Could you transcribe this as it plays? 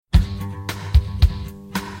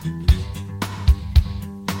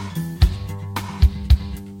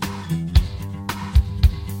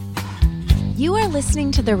You are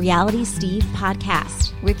listening to the Reality Steve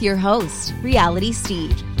podcast with your host, Reality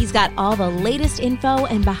Steve. He's got all the latest info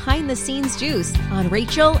and behind-the-scenes juice on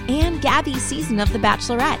Rachel and Gabby's season of The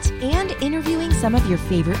Bachelorette and interviewing some of your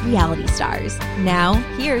favorite reality stars. Now,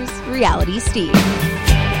 here's Reality Steve.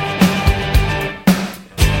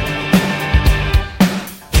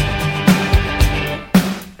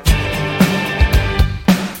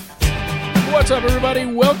 What's up, everybody?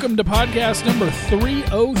 Welcome to podcast number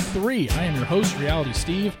 303. I am your host, Reality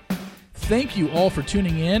Steve. Thank you all for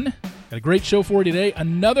tuning in. Got a great show for you today.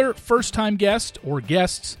 Another first-time guest, or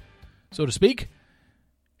guests, so to speak.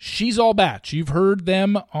 She's All Batch. You've heard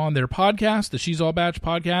them on their podcast, the She's All Batch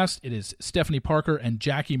podcast. It is Stephanie Parker and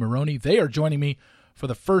Jackie Maroney. They are joining me for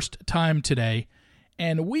the first time today,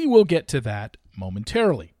 and we will get to that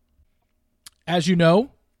momentarily. As you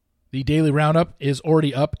know, the Daily Roundup is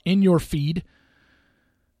already up in your feed.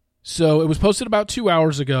 So it was posted about 2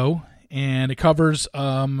 hours ago, and it covers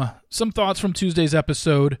some thoughts from Tuesday's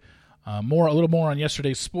episode, a little more on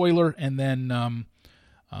yesterday's spoiler, and then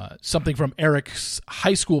something from Eric's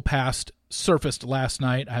high school past surfaced last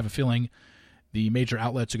night. I have a feeling the major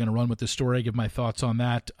outlets are going to run with this story. I give my thoughts on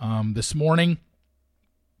that this morning.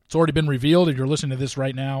 It's already been revealed. If you're listening to this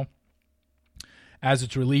right now, as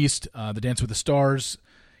it's released, the Dance with the Stars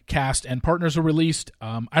cast and partners are released.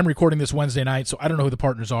 I'm recording this Wednesday night, so I don't know who the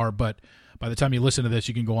partners are, but by the time you listen to this,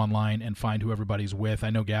 you can go online and find who everybody's with. I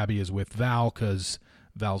know Gabby is with Val because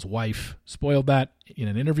Val's wife spoiled that in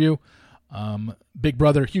an interview. Big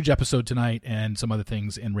Brother, huge episode tonight, and some other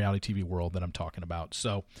things in reality TV world that I'm talking about.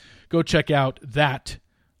 So go check out that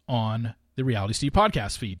on the Reality Steve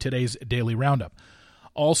podcast feed, today's Daily Roundup.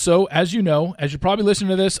 Also, as you know, as you're probably listening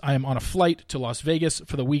to this, I am on a flight to Las Vegas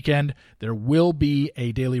for the weekend. There will be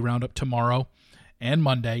a Daily Roundup tomorrow and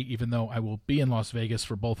Monday, even though I will be in Las Vegas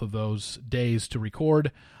for both of those days to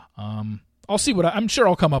record. I'll see I'm sure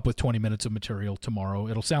I'll come up with 20 minutes of material tomorrow.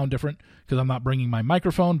 It'll sound different because I'm not bringing my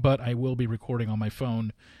microphone, but I will be recording on my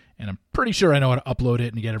phone, and I'm pretty sure I know how to upload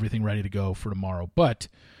it and get everything ready to go for tomorrow. But,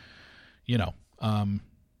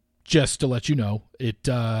 just to let you know, it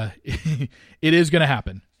is going to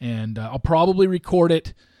happen, and I'll probably record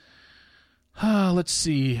it. Let's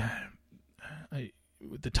see,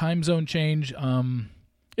 with the time zone change,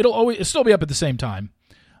 it'll still be up at the same time,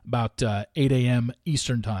 about 8 a.m.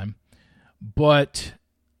 Eastern time. But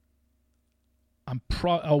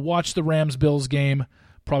I'll watch the Rams-Bills game,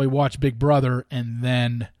 probably watch Big Brother, and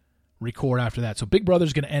then record after that. So Big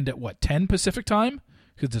Brother's going to end at 10 Pacific time,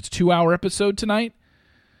 because it's a 2-hour episode tonight.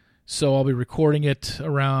 So I'll be recording it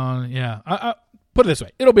around, I put it this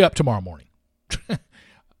way, it'll be up tomorrow morning.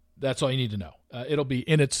 That's all you need to know. It'll be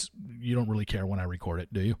you don't really care when I record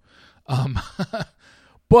it, do you?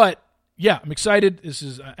 But, yeah, I'm excited. This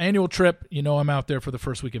is an annual trip. I'm out there for the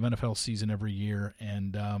first week of NFL season every year,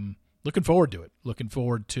 and looking forward to it. Looking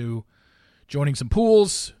forward to joining some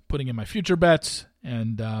pools, putting in my future bets,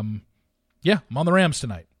 and, I'm on the Rams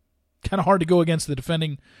tonight. Kind of hard to go against the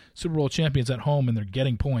defending Super Bowl champions at home, and they're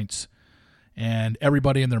getting points. And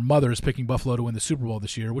everybody and their mother is picking Buffalo to win the Super Bowl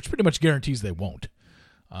this year, which pretty much guarantees they won't.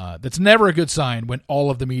 That's never a good sign when all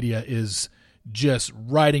of the media is just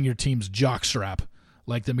riding your team's jockstrap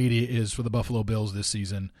like the media is for the Buffalo Bills this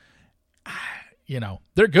season.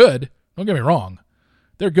 They're good. Don't get me wrong.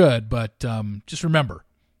 They're good, but just remember,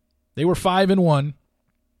 they were 5-1.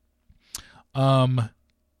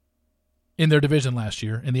 In their division last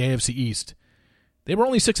year in the AFC East. They were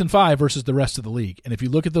only 6-5 versus the rest of the league. And if you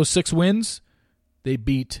look at those 6 wins, they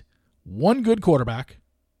beat one good quarterback,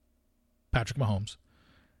 Patrick Mahomes,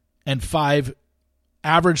 and 5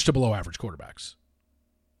 average to below average quarterbacks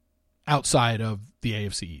outside of the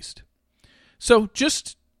AFC East. So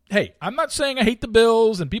just, hey, I'm not saying I hate the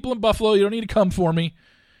Bills and people in Buffalo. You don't need to come for me.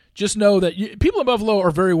 Just know that people in Buffalo are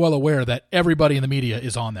very well aware that everybody in the media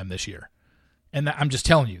is on them this year. And I'm just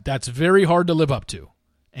telling you, that's very hard to live up to.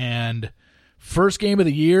 And first game of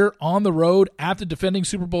the year on the road at the defending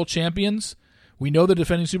Super Bowl champions. We know the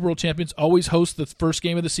defending Super Bowl champions always host the first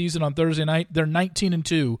game of the season on Thursday night. They're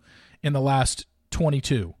 19-2 in the last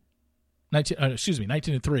 22.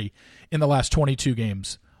 19-3 in the last 22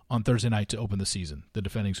 games on Thursday night to open the season, the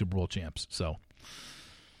defending Super Bowl champs. So,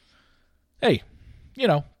 hey,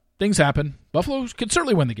 things happen. Buffalo could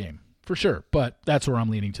certainly win the game. For sure, but that's where I'm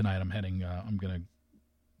leaning tonight. I'm going to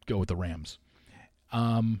go with the Rams.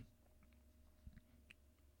 A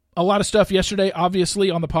lot of stuff yesterday, obviously,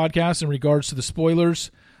 on the podcast in regards to the spoilers.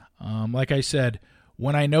 Like I said,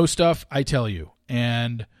 when I know stuff, I tell you.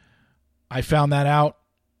 And I found that out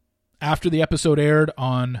after the episode aired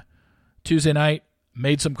on Tuesday night,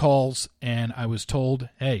 made some calls, and I was told,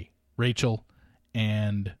 hey, Rachel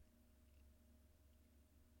and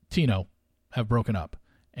Tino have broken up.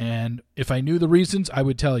 And if I knew the reasons, I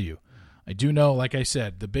would tell you. I do know, like I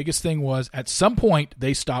said, the biggest thing was at some point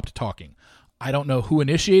they stopped talking. I don't know who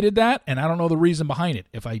initiated that, and I don't know the reason behind it.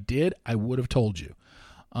 If I did, I would have told you.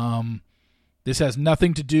 This has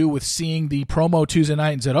nothing to do with seeing the promo Tuesday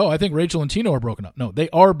night and said, I think Rachel and Tino are broken up. No, they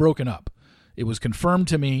are broken up. It was confirmed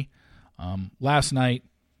to me last night.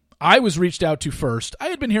 I was reached out to first. I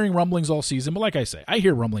had been hearing rumblings all season, but like I say, I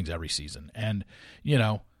hear rumblings every season. And,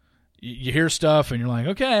 you hear stuff and you're like,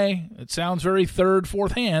 okay, it sounds very third,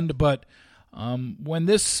 fourth hand. But when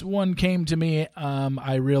this one came to me,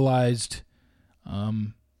 I realized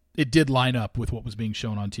it did line up with what was being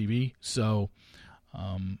shown on TV. So,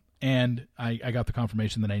 and I got the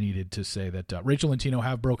confirmation that I needed to say that Rachel and Tino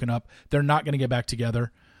have broken up. They're not going to get back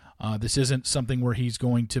together. This isn't something where he's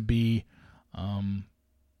going to be,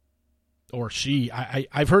 or she.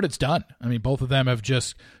 I've heard it's done. I mean, both of them have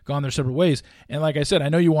just gone their separate ways. And like I said, I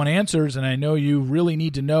know you want answers, and I know you really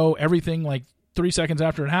need to know everything like 3 seconds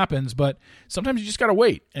after it happens, but sometimes you just got to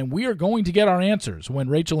wait. And we are going to get our answers when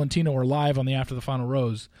Rachel and Tino are live on the After the Final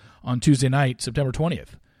Rose on Tuesday night, September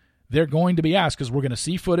 20th. They're going to be asked because we're going to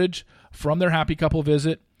see footage from their happy couple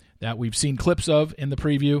visit that we've seen clips of in the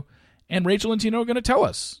preview, and Rachel and Tino are going to tell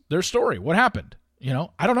us their story. What happened?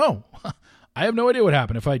 I don't know. I have no idea what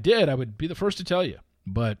happened. If I did, I would be the first to tell you.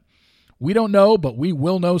 But we don't know, but we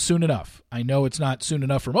will know soon enough. I know it's not soon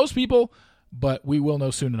enough for most people, but we will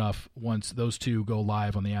know soon enough once those two go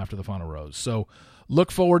live on the After the Final Rose. So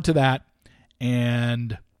look forward to that.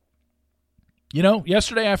 And,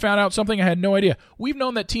 yesterday I found out something I had no idea. We've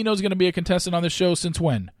known that Tino's going to be a contestant on this show since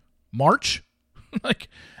when? March?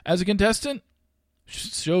 As a contestant?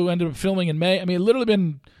 Show ended up filming in May. I mean, it literally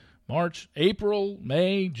been March, April,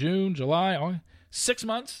 May, June, July, August. 6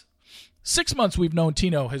 months. 6 months we've known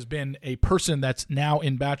Tino has been a person that's now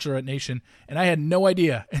in Bachelorette Nation, and I had no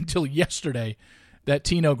idea until yesterday that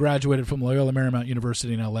Tino graduated from Loyola Marymount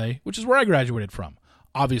University in L.A., which is where I graduated from.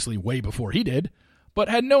 Obviously way before he did, but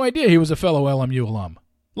had no idea he was a fellow LMU alum.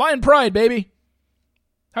 Lion pride, baby.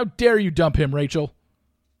 How dare you dump him, Rachel?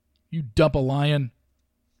 You dump a lion.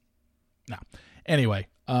 No. Anyway,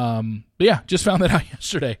 but yeah, just found that out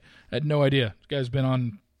yesterday. I had no idea. This guy's been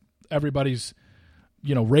on everybody's,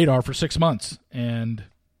 radar for 6 months, and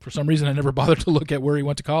for some reason I never bothered to look at where he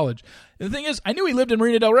went to college. And the thing is, I knew he lived in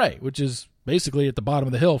Marina del Rey, which is basically at the bottom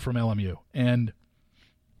of the hill from LMU, and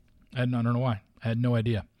I don't know why. I had no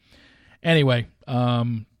idea. Anyway,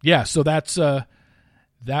 so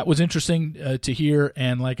that was interesting to hear,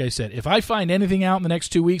 and like I said, if I find anything out in the next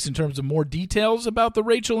 2 weeks in terms of more details about the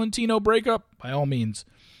Rachel and Tino breakup, by all means,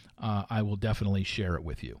 I will definitely share it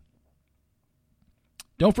with you.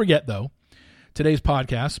 Don't forget, though, today's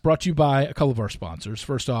podcast is brought to you by a couple of our sponsors.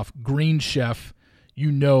 First off, Green Chef.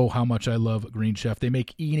 You know how much I love Green Chef. They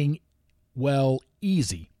make eating well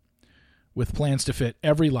easy with plans to fit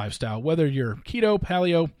every lifestyle, whether you're keto,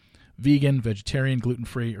 paleo, vegan, vegetarian,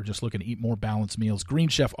 gluten-free, or just looking to eat more balanced meals. Green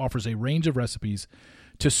Chef offers a range of recipes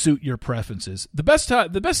to suit your preferences. The best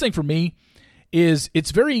thing for me is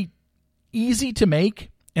it's very easy to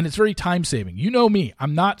make, and it's very time-saving. You know me.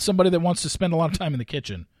 I'm not somebody that wants to spend a lot of time in the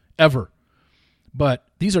kitchen, ever. But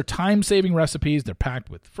these are time-saving recipes. They're packed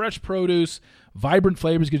with fresh produce, vibrant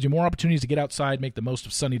flavors, gives you more opportunities to get outside, make the most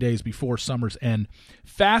of sunny days before summer's end.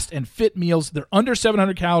 Fast and fit meals. They're under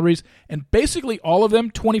 700 calories, and basically all of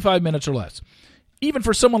them 25 minutes or less. Even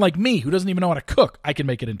for someone like me who doesn't even know how to cook, I can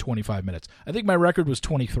make it in 25 minutes. I think my record was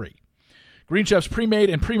 23. Green Chef's pre-made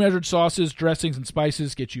and pre-measured sauces, dressings, and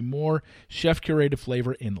spices get you more chef-curated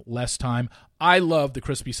flavor in less time. I love the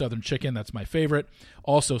crispy southern chicken. That's my favorite.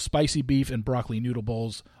 Also, spicy beef and broccoli noodle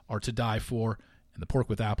bowls are to die for. And the pork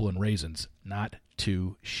with apple and raisins, not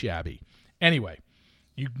too shabby. Anyway,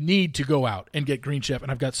 you need to go out and get Green Chef.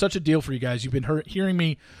 And I've got such a deal for you guys. You've been hearing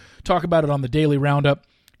me talk about it on the Daily Roundup.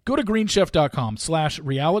 Go to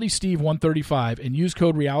greenchef.com/RealitySteve135 and use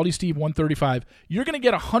code RealitySteve135. You're going to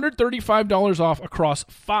get $135 off across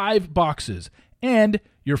 5 boxes, and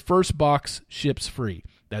your first box ships free.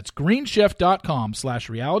 That's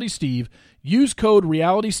greenchef.com/RealitySteve. Use code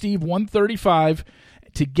RealitySteve135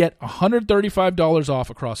 to get $135 off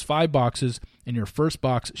across 5 boxes, and your first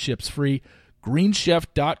box ships free.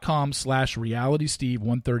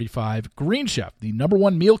 greenchef.com/RealitySteve135. Green Chef, the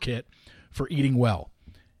 #1 meal kit for eating well.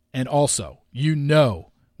 And also,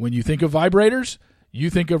 when you think of vibrators, you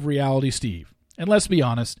think of Reality Steve. And let's be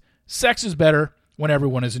honest, sex is better when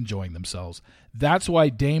everyone is enjoying themselves. That's why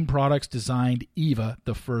Dame Products designed Eva,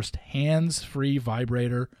 the first hands-free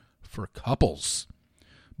vibrator for couples.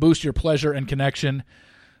 Boost your pleasure and connection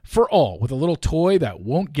for all with a little toy that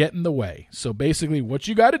won't get in the way. So basically, what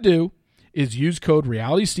you got to do is use code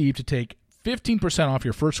RealitySteve to take 15% off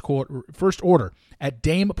your first order at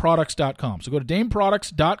DameProducts.com. So go to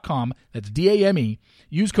DameProducts.com. That's DAME.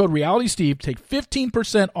 Use code RealitySteve to take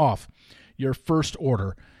 15% off your first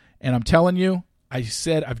order. And I'm telling you,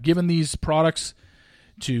 I've given these products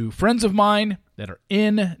to friends of mine that are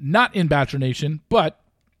not in Bachelor Nation, but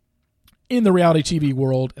in the reality TV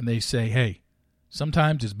world, and they say, hey,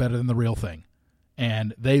 sometimes it's better than the real thing.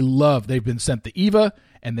 And they've been sent the Eva,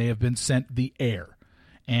 and they have been sent the Air.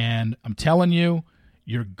 And I'm telling you,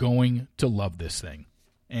 you're going to love this thing.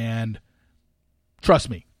 And trust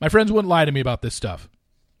me, my friends wouldn't lie to me about this stuff.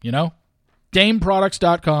 You know?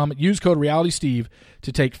 DameProducts.com. Use code RealitySteve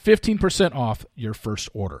to take 15% off your first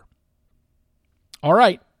order. All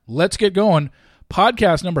right, let's get going.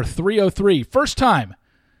 Podcast number 303. First time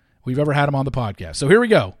we've ever had him on the podcast. So here we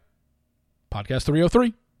go. Podcast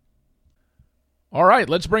 303. All right,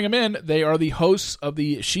 let's bring them in. They are the hosts of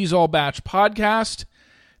the She's All Batch podcast.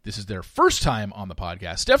 This is their first time on the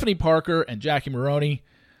podcast. Stephanie Parker and Jackie Maroney.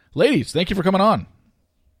 Ladies, thank you for coming on.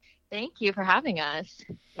 Thank you for having us.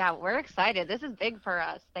 Yeah, we're excited. This is big for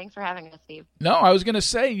us. Thanks for having us, Steve. No, I was going to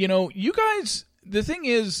say, you guys, the thing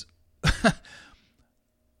is,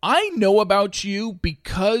 I know about you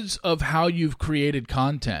because of how you've created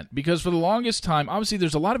content. Because for the longest time, obviously,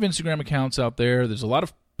 there's a lot of Instagram accounts out there. There's a lot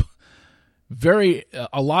of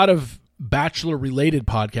Bachelor-related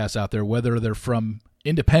podcasts out there, whether they're from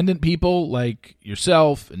independent people like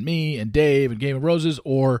yourself and me and Dave and Game of Roses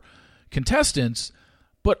or contestants.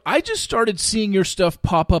 But I just started seeing your stuff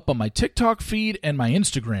pop up on my TikTok feed and my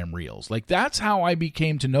Instagram reels. Like, that's how I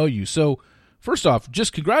became to know you. So, first off,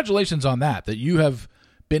 just congratulations on that you have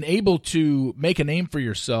been able to make a name for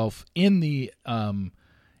yourself in the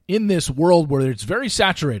in this world where it's very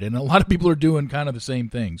saturated, and a lot of people are doing kind of the same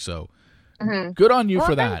thing. So, good on you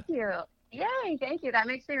for that. Thank you. Yay, thank you. That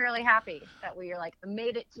makes me really happy that we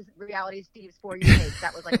made it to Reality Steve's For You page.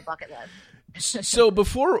 That was like a bucket list. So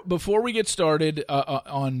before we get started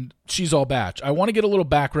on She's All Batch, I want to get a little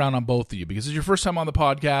background on both of you because it's your first time on the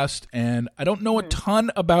podcast, and I don't know a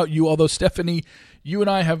ton about you, although, Stephanie, you and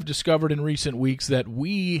I have discovered in recent weeks that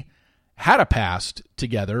we had a past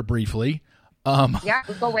together briefly. Yeah,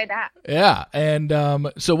 we'll go way back. Yeah, and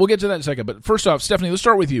so we'll get to that in a second. But first off, Stephanie, let's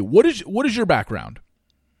start with you. What is your background?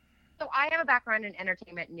 So I have a background in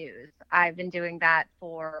entertainment news. I've been doing that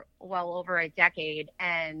for well over a decade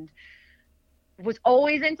and was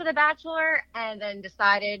always into The Bachelor and then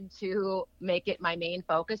decided to make it my main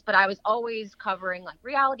focus. But I was always covering like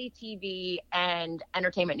reality TV and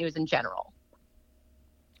entertainment news in general.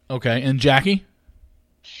 Okay. And Jackie?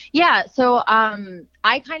 Yeah. So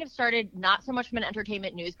I kind of started not so much from an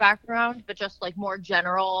entertainment news background, but just like more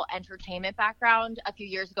general entertainment background. A few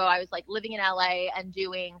years ago, I was like living in LA and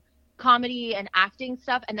doing comedy and acting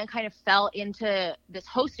stuff, and then kind of fell into this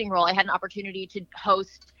hosting role. I had an opportunity to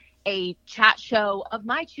host a chat show of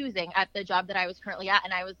my choosing at the job that I was currently at,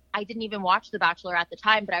 and I didn't even watch The Bachelor at the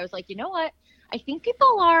time, but I was like, you know what? I think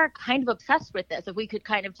people are kind of obsessed with this. If we could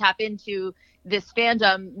kind of tap into this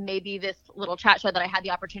fandom, maybe this little chat show that I had the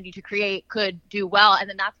opportunity to create could do well. And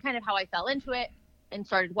then that's kind of how I fell into it and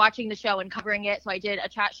started watching the show and covering it. So I did a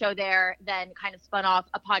chat show there, then kind of spun off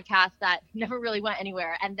a podcast that never really went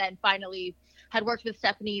anywhere. And then finally had worked with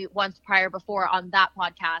Stephanie once prior before on that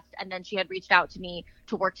podcast. And then she had reached out to me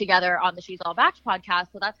to work together on the She's All Batch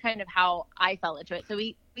podcast. So that's kind of how I fell into it. So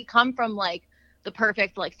we come from like the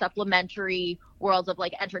perfect like supplementary worlds of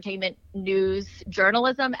like entertainment news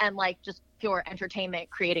journalism and like just pure entertainment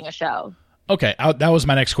creating a show. Okay, that was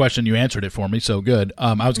my next question. You answered it for me, so good.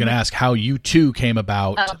 I was going to ask how you two came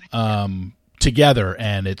about together,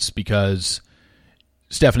 and it's because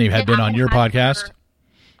Stephanie had been on your podcast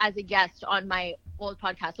as a guest on my old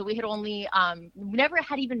podcast. So we had only never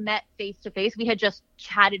had even met face to face. We had just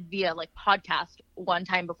chatted via like podcast one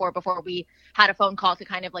time before we had a phone call to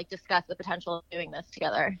kind of like discuss the potential of doing this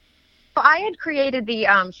together. So I had created the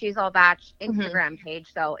She's All Batch Instagram page,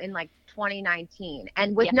 so in like 2019,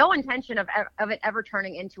 and with no intention of it ever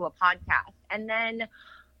turning into a podcast. And then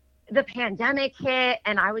the pandemic hit,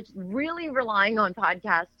 and I was really relying on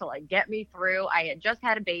podcasts to like get me through. I had just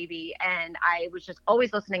had a baby, and I was just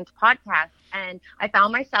always listening to podcasts, and I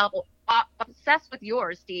found myself obsessed with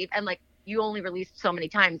yours, Steve, and like you only released so many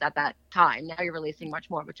times at that time. Now you're releasing much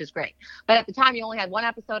more, which is great. But at the time, you only had one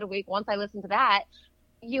episode a week. Once I listened to that,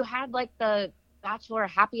 you had like the Bachelor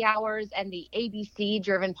happy hours and the ABC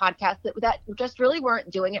driven podcasts that just really weren't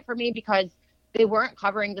doing it for me because they weren't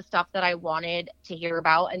covering the stuff that I wanted to hear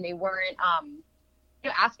about, and they weren't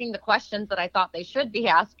asking the questions that I thought they should be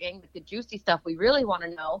asking, the juicy stuff we really want to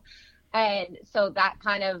know. And so that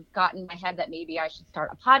kind of got in my head that maybe I should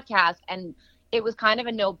start a podcast. And it was kind of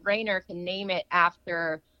a no-brainer to name it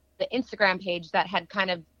after the Instagram page that had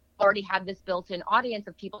kind of already had this built-in audience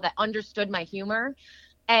of people that understood my humor.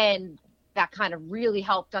 And that kind of really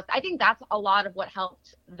helped us. I think that's a lot of what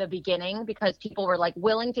helped the beginning, because people were like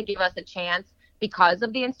willing to give us a chance because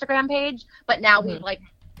of the Instagram page. But now we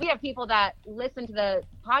have people that listen to the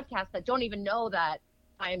podcast that don't even know that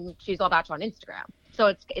She's All Batch on Instagram.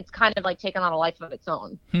 So it's kind of like taken on a life of its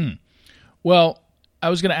own. Well, I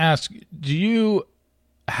was going to ask, do you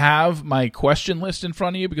have my question list in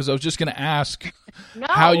front of you? Because I was just going to ask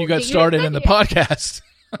how you got started in the podcast.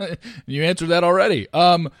 You answered that already.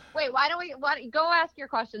 Wait, why don't we go ask your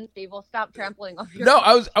question, Steve? We'll stop trampling over your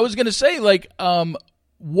I was going to say, like,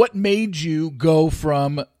 what made you go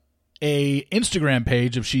from a Instagram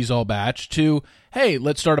page of She's All Batch to, hey,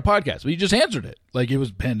 let's start a podcast? Well, you just answered it. Like, it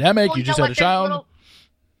was pandemic. Well, you just had a child.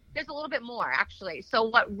 There's a little bit more, actually. So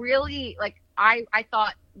what really, like, I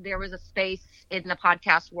thought there was a space in the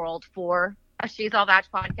podcast world for a She's All Batch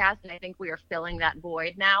podcast, and I think we are filling that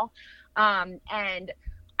void now. And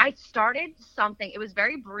I started something, it was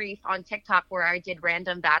very brief, on TikTok, where I did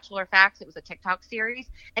random Bachelor facts. It was a TikTok series,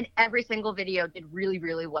 and every single video did really,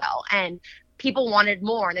 really well. And people wanted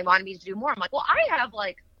more, and they wanted me to do more. I'm like, well, I have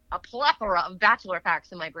like a plethora of Bachelor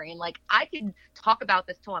facts in my brain. Like, I could talk about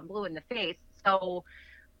this till I'm blue in the face. So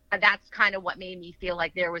that's kind of what made me feel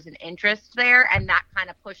like there was an interest there. And that kind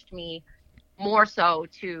of pushed me more so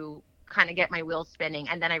to kind of get my wheels spinning.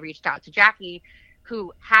 And then I reached out to Jackie,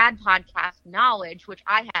 who had podcast knowledge, which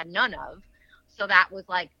I had none of. So that was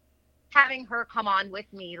like, having her come on with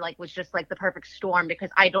me, like, was just like the perfect storm, because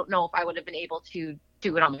I don't know if I would have been able to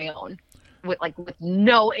do it on my own with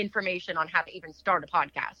no information on how to even start a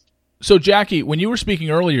podcast. So Jackie, when you were speaking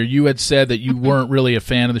earlier, you had said that you weren't really a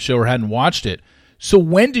fan of the show or hadn't watched it. So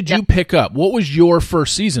when did you pick up? What was your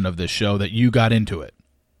first season of this show that you got into it?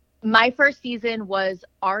 My first season was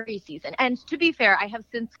Ari's season. And to be fair, I have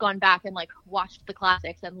since gone back and like watched the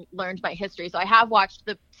classics and learned my history. So I have watched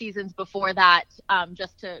the seasons before that,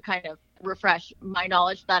 just to kind of refresh my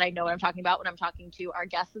knowledge that I know what I'm talking about when I'm talking to our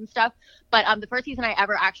guests and stuff. But the first season I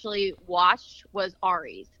ever actually watched was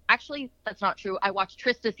Ari's. Actually, that's not true. I watched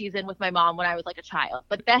Trista's season with my mom when I was like a child.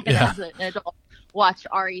 But then as an adult, watched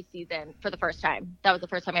Ari's season for the first time. That was the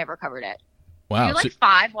first time I ever covered it. Wow. You're like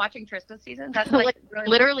 5 watching Trista's season? That's like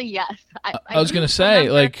literally, yes. I was going to say,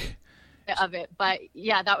 like, of it, but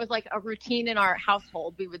yeah, that was like a routine in our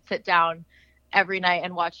household. We would sit down every night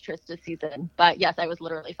and watch Trista's season. But yes, I was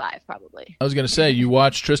literally 5, probably. I was going to say, you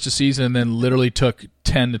watched Trista's season and then literally took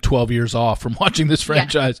 10 to 12 years off from watching this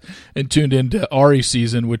franchise and tuned into Ari's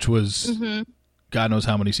season, which was God knows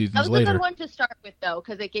how many seasons later. That was a good one to start with, though,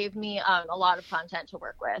 because it gave me a lot of content to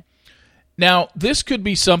work with. Now, this could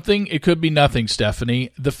be something, it could be nothing,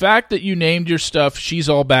 Stephanie. The fact that you named your stuff She's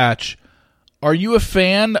All Batch, are you a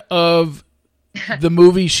fan of the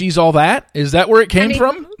movie She's All That? Is that where it came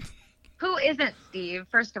from? Who isn't, Steve,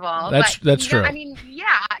 first of all? That's true. I mean, yeah,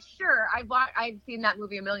 sure. I've seen that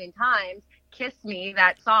movie a million times. Kiss Me,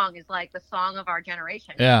 that song is like the song of our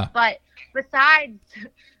generation. Yeah. But besides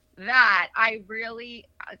that, I really,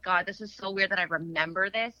 God, this is so weird that I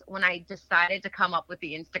remember this. When I decided to come up with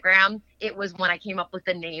the Instagram, it was when I came up with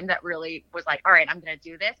the name that really was like, all right, I'm going to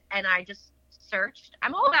do this. And I just searched.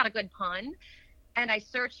 I'm all about a good pun. And I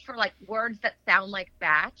searched for like words that sound like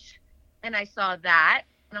batch. And I saw that.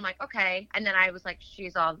 And I'm like, okay. And then I was like,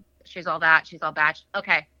 she's all that. She's all batch.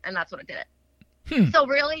 Okay. And that's what I did it. So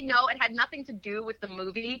really, no, it had nothing to do with the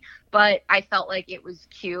movie. But I felt like it was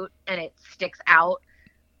cute and it sticks out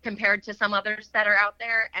compared to some others that are out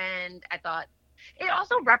there. And I thought it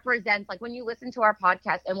also represents, like, when you listen to our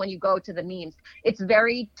podcast and when you go to the memes, it's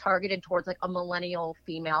very targeted towards like a millennial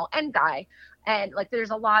female and guy. And like, there's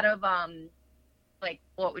a lot of, like,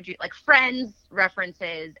 what would you like, Friends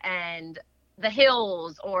references and The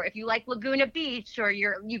Hills, or if you like Laguna Beach or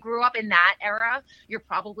you grew up in that era, you're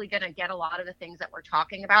probably going to get a lot of the things that we're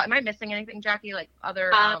talking about. Am I missing anything, Jackie? Like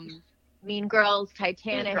other, Mean Girls,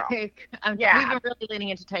 Titanic. We've been really leaning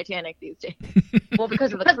into Titanic these days. Well,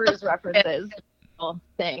 because of the cruise references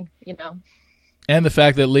thing, you know. And the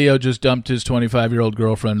fact that Leo just dumped his 25-year-old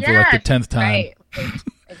girlfriend for like the 10th time. Right.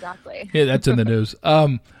 Exactly. Yeah, that's in the news.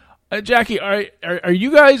 Jackie, are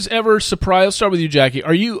you guys ever surprised? I'll start with you, Jackie.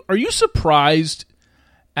 Are you surprised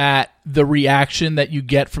at the reaction that you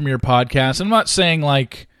get from your podcast? I'm not saying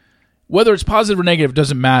like whether it's positive or negative, it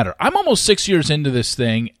doesn't matter. I'm almost 6 years into this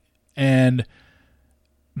thing and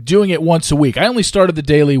doing it once a week. I only started the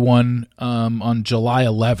daily one on July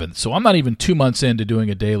 11th, so I'm not even 2 months into doing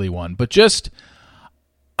a daily one. But just,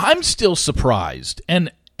 I'm still surprised. And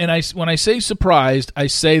and when I say surprised, I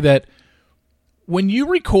say that when you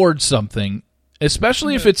record something,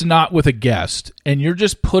 especially if it's not with a guest, and you're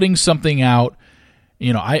just putting something out,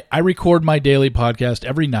 I record my daily podcast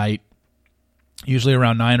every night, usually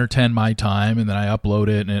around 9 or 10 my time, and then I upload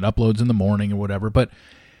it, and it uploads in the morning or whatever. But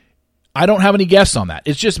I don't have any guests on that.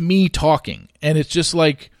 It's just me talking, and it's just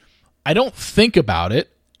like I don't think about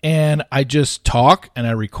it, and I just talk, and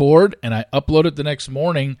I record, and I upload it the next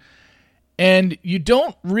morning, and you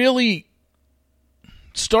don't really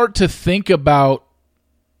start to think about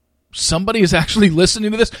somebody is actually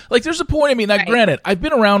listening to this. Like, there's a point. I mean, granted, I've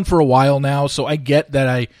been around for a while now, so I get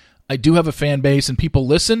that I do have a fan base and people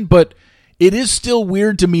listen, but it is still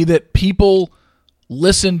weird to me that people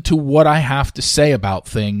listen to what I have to say about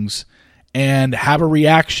things and have a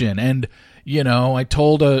reaction. And, I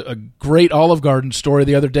told a great Olive Garden story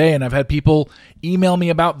the other day, and I've had people email me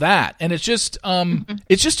about that. And it's just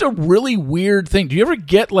it's just a really weird thing. Do you ever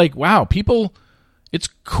get like, wow, people, it's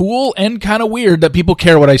cool and kind of weird that people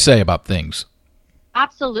care what I say about things?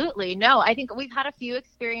 Absolutely. No, I think we've had a few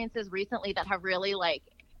experiences recently that have really like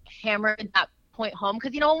hammered that point home.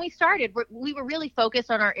 Because, when we started, we were really focused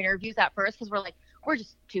on our interviews at first because we're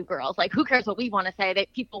just two girls. Like, who cares what we want to say?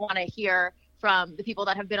 That people want to hear from the people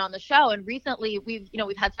that have been on the show. And recently we've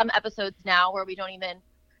had some episodes now where we don't even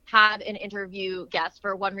have an interview guest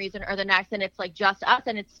for one reason or the next, and it's like just us,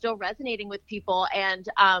 and it's still resonating with people. And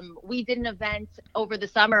we did an event over the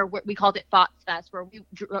summer where we called it Thoughts Fest, where we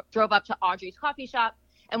drove up to Audrey's coffee shop,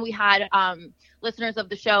 and we had listeners of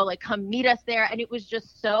the show like come meet us there, and it was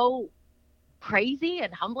just so crazy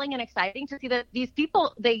and humbling and exciting to see that these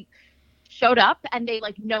people, they showed up and they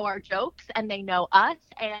like know our jokes and they know us,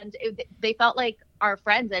 and they felt like our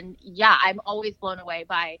friends. And yeah, I'm always blown away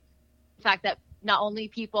by the fact that not only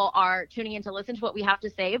people are tuning in to listen to what we have to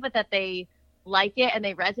say, but that they like it and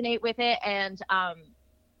they resonate with it and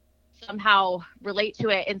somehow relate to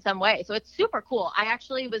it in some way. So it's super cool. I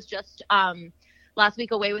actually was just last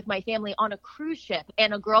week away with my family on a cruise ship,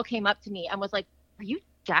 and a girl came up to me and was like, "Are you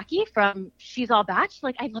Jackie from She's All Batch?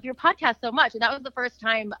 Like, I love your podcast so much." And that was the first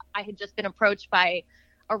time I had just been approached by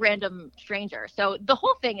a random stranger. So the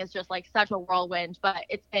whole thing is just like such a whirlwind, but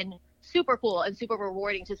it's been super cool and super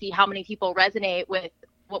rewarding to see how many people resonate with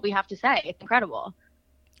what we have to say. It's incredible.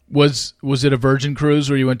 Was it a Virgin cruise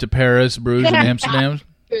where you went to Paris, Bruges, and Amsterdam?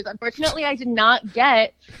 Unfortunately, I did not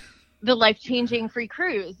get the life-changing free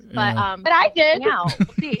cruise, but but I did. Yeah, we'll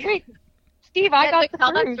see. Steve, I got the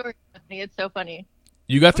tell cruise. that story. It's so funny.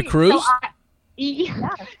 You got the cruise?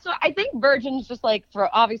 So I think Virgin's just like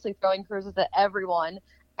obviously throwing cruises at everyone,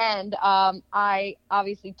 and I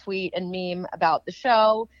obviously tweet and meme about the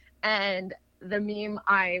show, and the meme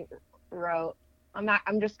I wrote,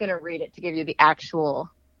 I'm just gonna read it to give you the actual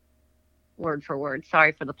word for word.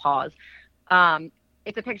 Sorry for the pause.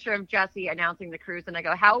 It's a picture of Jesse announcing the cruise, and I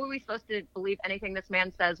go, "How are we supposed to believe anything this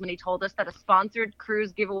man says when he told us that a sponsored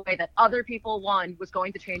cruise giveaway that other people won was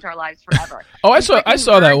going to change our lives forever?" Oh, I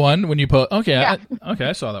saw that one when you put. Okay, yeah.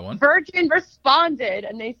 I saw that one. Virgin responded,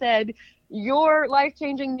 and they said, "Your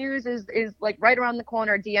life-changing news is like right around the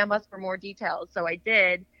corner. DM us for more details." So I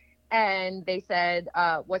did, and they said,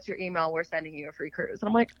 "What's your email? We're sending you a free cruise." And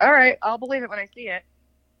I'm like, "All right, I'll believe it when I see it."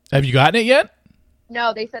 Have you gotten it yet?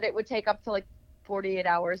 No, they said it would take up to like 48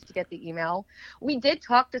 hours to get the email. We did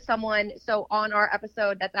talk to someone. So on our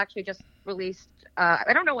episode that's actually just released,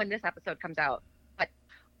 I don't know when this episode comes out, but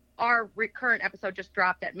our current episode just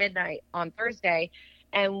dropped at midnight on Thursday.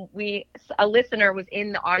 And a listener was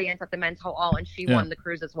in the audience at the Men's Hall, and she won the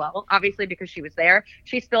cruise as well, obviously because she was there.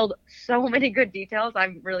 She spilled so many good details.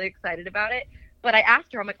 I'm really excited about it. But I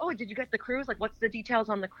asked her, I'm like, "Oh, did you get the cruise? Like, what's the details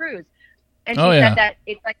on the cruise?" And she said that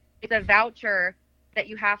it's a voucher that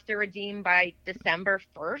you have to redeem by December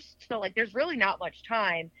 1st. So like there's really not much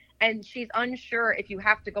time. And she's unsure if you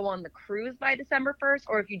have to go on the cruise by December 1st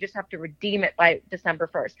or if you just have to redeem it by December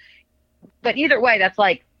 1st. But either way, that's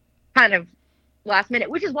like kind of last minute,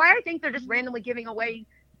 which is why I think they're just randomly giving away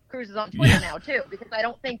cruises on Twitter now too, because I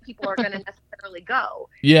don't think people are going to necessarily go.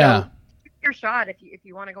 Yeah. So your shot if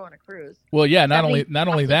you want to go on a cruise. Well, yeah, not only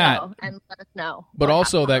that, and let us know. but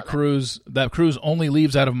also that cruise only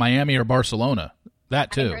leaves out of Miami or Barcelona.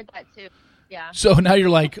 That too. I heard that too. Yeah. So now you're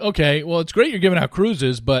like, okay, well, it's great you're giving out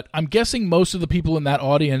cruises, but I'm guessing most of the people in that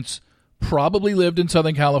audience probably lived in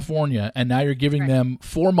Southern California, and now you're giving them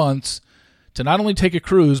 4 months to not only take a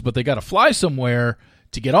cruise, but they got to fly somewhere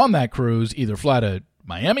to get on that cruise, either fly to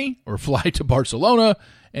Miami or fly to Barcelona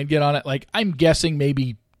and get on it. Like, I'm guessing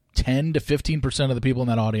maybe 10 to 15% of the people in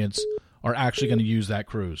that audience are actually going to use that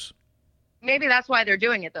cruise. Maybe that's why they're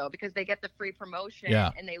doing it, though, because they get the free promotion Yeah.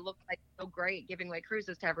 and they look like so great giving away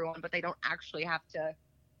cruises to everyone, but they don't actually have to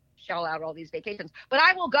shell out all these vacations. But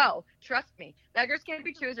I will go. Trust me. Beggars can't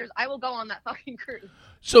be choosers. I will go on that fucking cruise.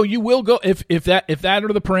 So you will go if that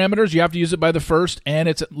are the parameters. You have to use it by the 1st, and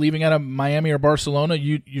it's leaving out of Miami or Barcelona.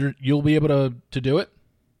 You'll be able to do it.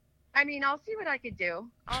 I mean, I'll see what I could do.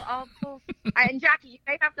 And Jackie, you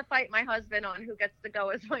may have to fight my husband on who gets to go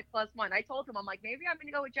as my +1. I told him, I'm like, maybe I'm going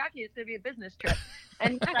to go with Jackie. It's going to be a business trip.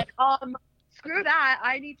 And he's like, screw that.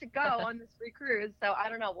 I need to go on this free cruise. So I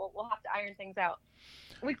don't know. We'll have to iron things out.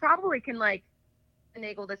 We probably can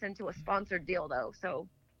finagle this into a sponsored deal though. So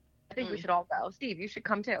I think we should all go. Steve, you should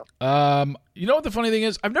come too. You know what the funny thing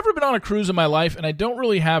is? I've never been on a cruise in my life, and I don't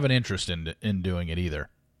really have an interest in doing it either.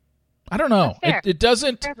 I don't know. It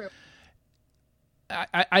doesn't.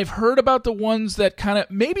 I've heard about the ones that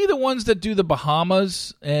maybe the ones that do the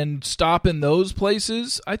Bahamas and stop in those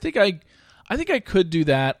places. I think I could do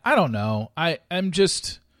that. I don't know. I'm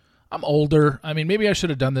older. I mean, maybe I should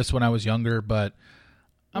have done this when I was younger, but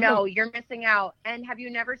you're missing out. And have you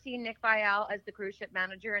never seen Nick Viall as the cruise ship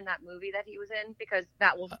manager in that movie that he was in? Because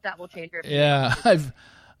that will change your opinion. Yeah,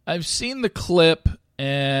 I've seen the clip,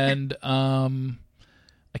 and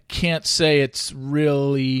I can't say it's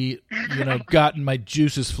really, gotten my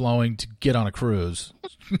juices flowing to get on a cruise.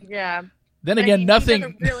 Yeah. Then again, nothing. He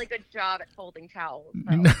does a really good job at folding towels.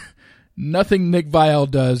 So. Nothing Nick Viall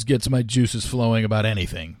does gets my juices flowing about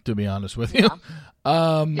anything, to be honest with you.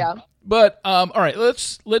 Yeah. But all right,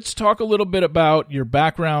 let's talk a little bit about your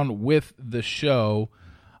background with the show.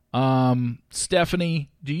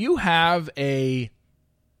 Stephanie, do you have I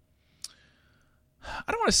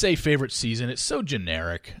don't want to say favorite season. It's so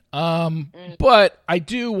generic. But I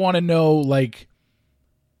do want to know,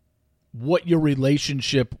 what your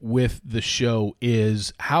relationship with the show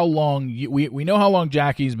is. How long we know how long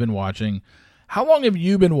Jackie's been watching. How long have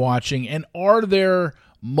you been watching? And are there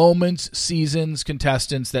moments, seasons,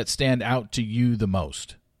 contestants that stand out to you the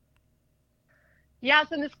most? Yes,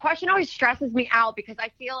 and this question always stresses me out because I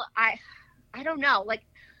feel I don't know.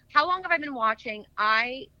 How long have I been watching?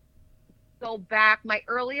 I go back. My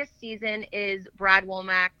earliest season is Brad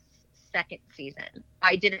Womack's second season.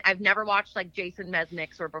 I've never watched Jason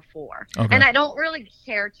Mesnick's or before. Okay. And I don't really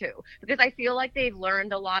care to, because I feel like they've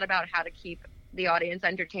learned a lot about how to keep the audience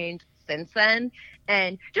entertained since then.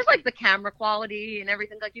 And just the camera quality and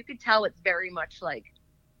everything, you could tell it's very much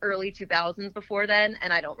early 2000s before then,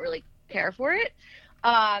 and I don't really care for it.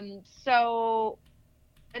 So,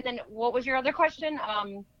 and then what was your other question?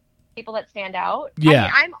 People that stand out. Yeah.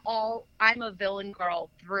 I'm a villain girl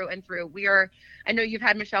through and through. I know you've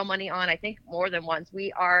had Michelle Money on, I think more than once.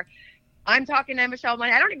 I'm talking to Michelle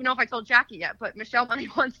Money. I don't even know if I told Jackie yet, but Michelle Money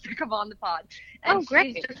wants to come on the pod. And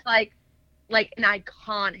great. She's just like an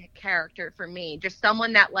iconic character for me. Just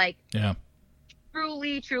someone that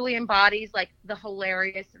truly embodies the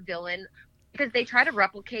hilarious villain, because they try to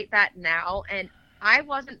replicate that now. And I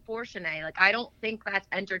wasn't for Shanae. I don't think that's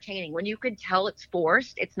entertaining. When you could tell it's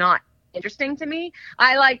forced, it's not interesting to me.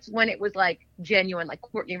 I liked when it was genuine,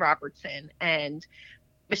 Courtney Robertson and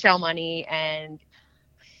Michelle Money, and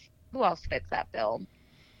who else fits that bill?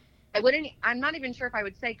 I'm not even sure if I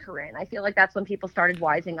would say Corinne. I feel that's when people started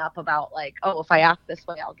wising up about if I act this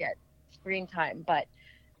way, I'll get screen time. But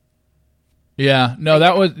yeah,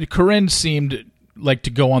 no, Corinne seemed to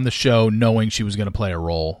go on the show knowing she was going to play a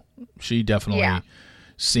role. She definitely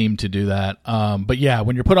seemed to do that. But yeah,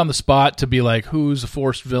 when you're put on the spot to be who's a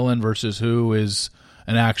forced villain versus who is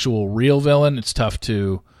an actual real villain, it's tough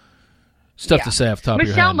to say off the top of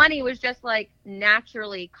your head. Michelle Money was just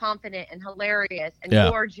naturally confident and hilarious and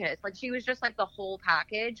gorgeous. She was just the whole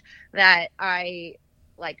package that I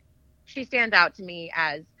she stands out to me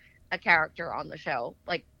as a character on the show,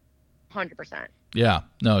 100%. Yeah,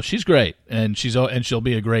 no, she's great, and she'll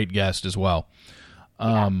be a great guest as well.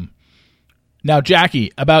 Now,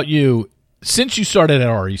 Jackie, about you, since you started at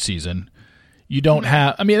Ari season, you don't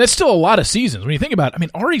have, that's still a lot of seasons. When you think about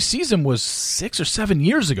it, Ari season was 6 or 7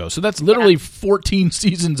 years ago, so that's literally 14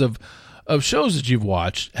 seasons of shows that you've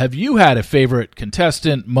watched. Have you had a favorite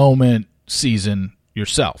contestant, moment, season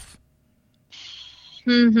yourself?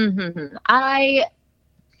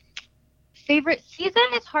 Favorite season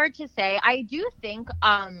is hard to say. I do think,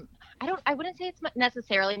 I wouldn't say it's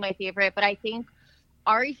necessarily my favorite, but I think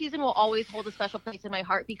Ari season will always hold a special place in my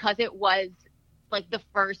heart because it was the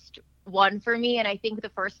first one for me. And I think the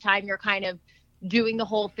first time you're kind of doing the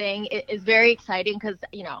whole thing, it is very exciting because,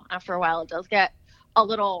 after a while it does get a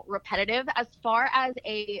little repetitive. As far as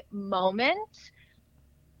a moment,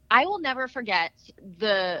 I will never forget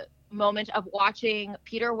the moment of watching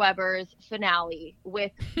Peter Weber's finale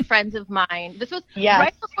with friends of mine. This was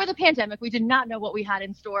right before the pandemic. We did not know what we had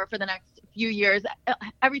in store for the next few years.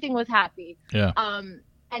 Everything was happy. Yeah.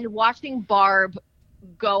 and watching Barb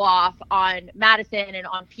go off on Madison and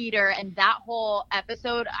on Peter, and that whole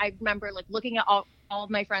episode, I remember like looking at all of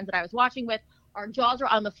my friends that I was watching with, our jaws are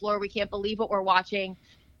on the floor. We can't believe what we're watching.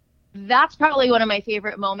 That's probably one of my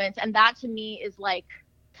favorite moments. And that to me is like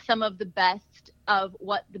some of the best of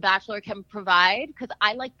what The Bachelor can provide, because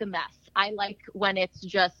I like the mess. I like when it's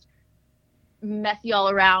just messy all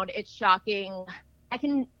around. It's shocking. I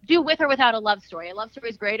can do with or without a love story. A love story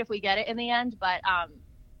is great if we get it in the end, but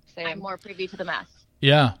I'm more privy to the mess.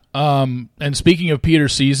 Yeah. And speaking of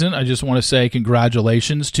Peter's season, I just want to say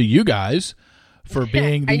congratulations to you guys for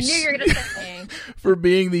being I knew you were going to say for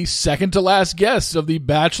being the second to last guests of the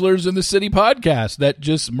Bachelors in the City podcast that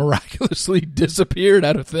just miraculously disappeared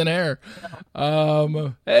out of thin air.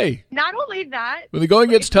 Hey, not only that, when the going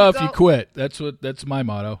gets tough, you quit. That's my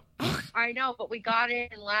motto. I know, but we got in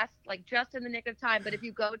just in the nick of time. But if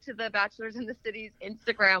you go to the Bachelors in the City's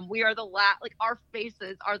Instagram, we are the last, like our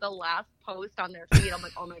faces are the last post on their feed. I'm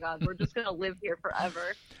like, oh my God, we're just going to live here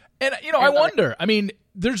forever. And, I wonder,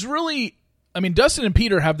 Dustin and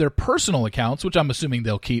Peter have their personal accounts, which I'm assuming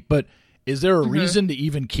they'll keep, but is there a reason to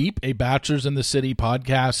even keep a Bachelors in the City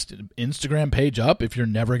podcast Instagram page up if you're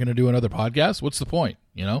never going to do another podcast? What's the point?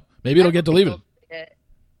 Maybe it'll get deleted.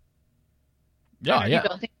 Yeah. You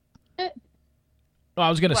don't think it? No, I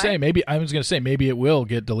was going to say maybe it will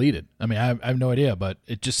get deleted. I mean, I have no idea, but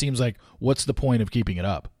it just seems like what's the point of keeping it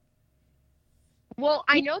up? Well,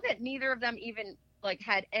 I know that neither of them even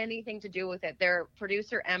had anything to do with it. Their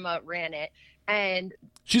producer Emma ran it, and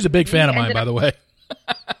she's a big fan of mine, by the way.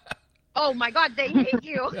 Oh my God, they hate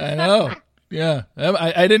you. I know. Yeah,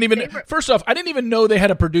 I didn't even. First off, I didn't even know they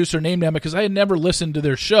had a producer named Emma because I had never listened to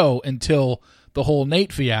their show until the whole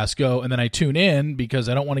Nate fiasco, and then I tune in because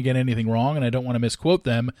I don't want to get anything wrong and I don't want to misquote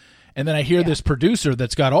them. And then I hear this producer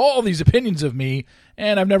that's got all these opinions of me,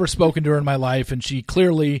 and I've never spoken to her in my life, and she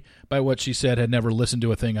clearly, by what she said, had never listened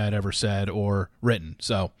to a thing I had ever said or written.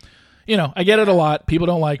 So, I get it a lot. People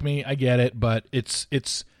don't like me. I get it, but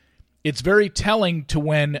it's very telling to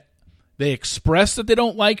when they express that they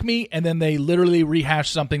don't like me, and then they literally rehash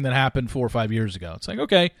something that happened 4 or 5 years ago. It's like,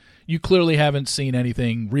 okay, you clearly haven't seen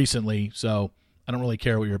anything recently, so I don't really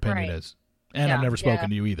care what your opinion is. And I've never spoken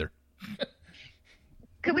to you either.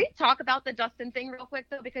 Could we talk about the Dustin thing real quick,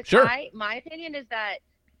 though? Because sure. My opinion is that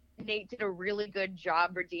Nate did a really good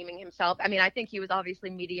job redeeming himself. I mean, I think he was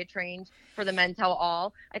obviously media trained for the Men Tell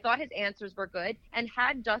All. I thought his answers were good. And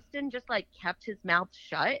had Dustin just, kept his mouth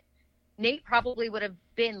shut, Nate probably would have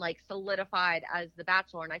been, solidified as the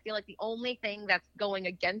Bachelor. And I feel like the only thing that's going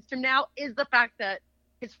against him now is the fact that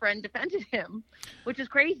his friend defended him, which is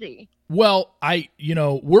crazy. Well,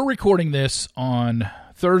 we're recording this on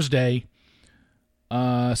Thursday,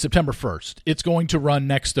 September 1st. It's going to run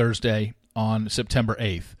next Thursday on September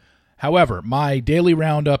 8th. However, my daily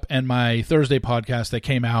roundup and my Thursday podcast that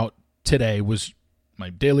came out today my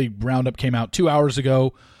daily roundup came out 2 hours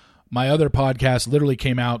ago. My other podcast literally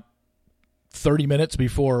came out 30 minutes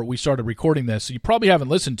before we started recording this. So you probably haven't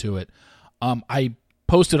listened to it. I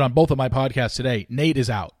posted on both of my podcasts today. Nate is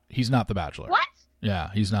out. He's not the Bachelor. What? Yeah,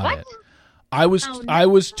 he's not it. I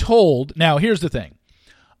was told. Now, here's the thing.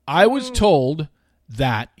 I was told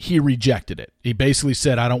that he rejected it. He basically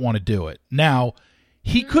said, I don't want to do it. Now,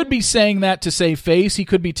 he could be saying that to save face. He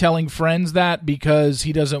could be telling friends that because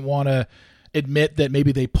he doesn't want to admit that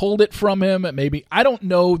maybe they pulled it from him. Maybe I don't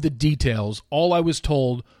know the details. All I was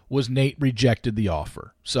told was Nate rejected the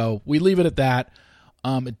offer. So we leave it at that.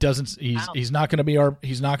 It doesn't. He's not going to be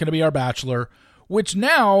our Bachelor, which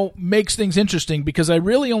now makes things interesting because I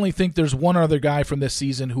really only think there's one other guy from this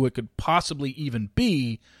season who it could possibly even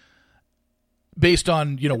be, based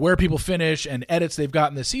on where people finish and edits they've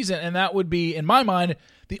gotten this season, and that would be, in my mind,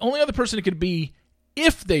 the only other person it could be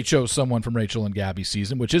if they chose someone from Rachel and Gabby's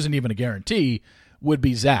season, which isn't even a guarantee, would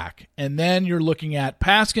be Zach. And then you're looking at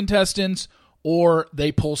past contestants, or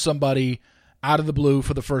they pull somebody out of the blue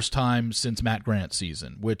for the first time since Matt Grant's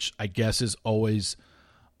season, which I guess is always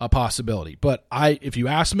a possibility. But if you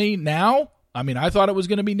ask me now, I thought it was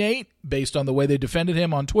going to be Nate based on the way they defended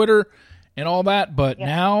him on Twitter and all that, but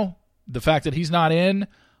now the fact that he's not in,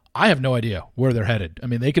 I have no idea where they're headed.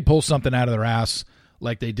 They could pull something out of their ass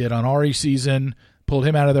like they did on Ari's season, pulled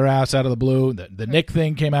him out of their ass out of the blue. The Nick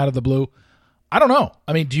thing came out of the blue. I don't know.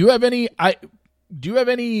 Do you have any,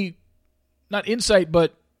 not insight,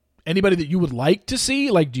 but anybody that you would like to see?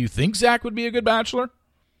 Do you think Zach would be a good Bachelor?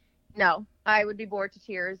 No, I would be bored to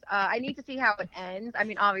tears. I need to see how it ends.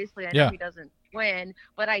 Obviously, I know he doesn't win,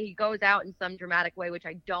 but he goes out in some dramatic way, which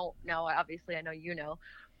I don't know. Obviously, I know you know.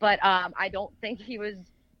 But I don't think he was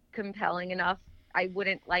compelling enough. I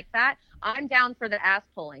wouldn't like that. I'm down for the ass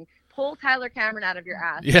pulling. pull Tyler Cameron out of your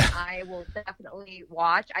ass. Yeah. I will definitely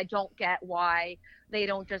watch. I don't get why they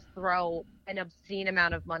don't just throw an obscene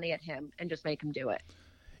amount of money at him and just make him do it.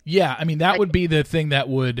 Yeah, I mean, that would be the thing that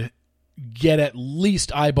would get at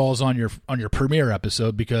least eyeballs on your premiere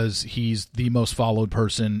episode, because he's the most followed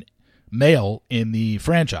person, male, in the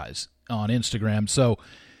franchise on Instagram. So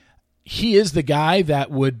he is the guy that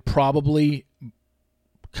would probably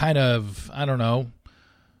kind of, I don't know,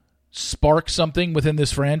 spark something within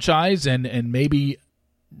this franchise and maybe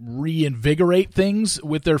reinvigorate things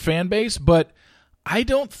with their fan base. But I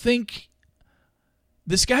don't think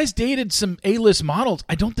this guy's dated some A-list models.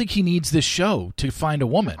 I don't think he needs this show to find a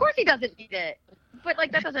woman. Of course he doesn't need it. But,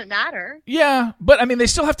 like, that doesn't matter. Yeah, but, I mean, they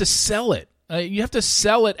still have to sell it. You have to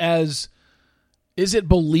sell it as, is it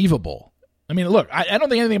believable? I mean, look, I don't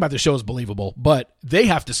think anything about the show is believable, but they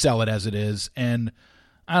have to sell it as it is, and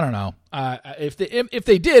I don't know. If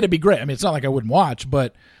they did, it'd be great. I mean, it's not like I wouldn't watch,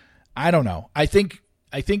 but I don't know. I think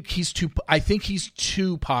he's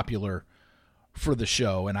too popular for the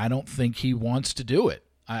show, and I don't think he wants to do it.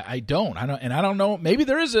 I don't know. Maybe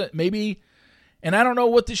there is and I don't know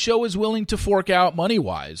what the show is willing to fork out money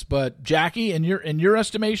wise. But Jackie, in your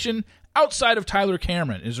estimation, outside of Tyler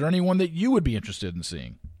Cameron, is there anyone that you would be interested in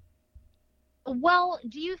seeing? Well,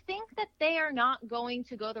 do you think that they are not going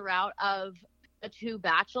to go the route of a 2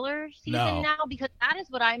 Bachelor season now? Because that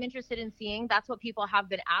is what I'm interested in seeing. That's what people have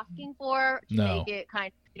been asking for to make it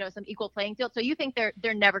kind of, some equal playing field. So you think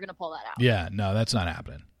they're never going to pull that out? Yeah, no, that's not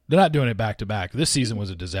happening. They're not doing it back to back. This season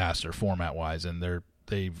was a disaster format wise, and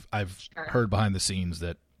I've heard behind the scenes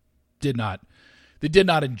that they did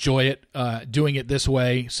not enjoy it doing it this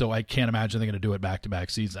way. So I can't imagine they're going to do it back to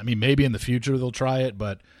back seasons. I mean, maybe in the future they'll try it,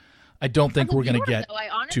 but I don't think we're going to get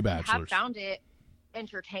 2 Bachelors. I have found it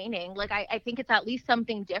entertaining. Like, I think it's at least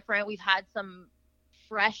something different. We've had some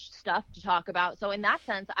fresh stuff to talk about. So in that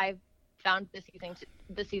sense, I've found this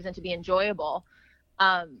season to be enjoyable.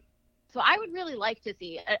 So I would really like to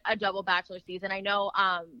see a double Bachelor season. I know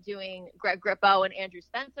doing Greg Grippo and Andrew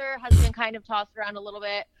Spencer has been kind of tossed around a little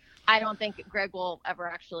bit. I don't think Greg will ever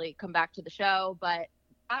actually come back to the show, but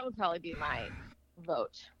that would probably be my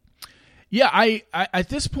vote. Yeah, I at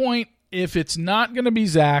this point, if it's not going to be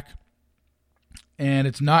Zach and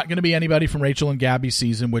it's not going to be anybody from Rachel and Gabby's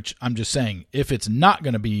season, which I'm just saying, if it's not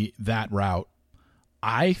going to be that route,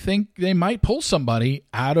 I think they might pull somebody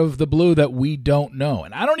out of the blue that we don't know.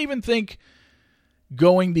 And I don't even think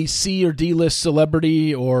going the C or D list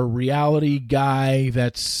celebrity or reality guy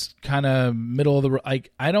that's kind of middle of the,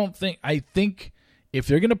 like, I think if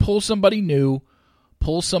they're going to pull somebody new,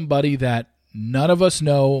 pull somebody that none of us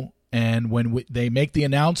know. And when they make the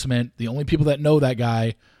announcement, the only people that know that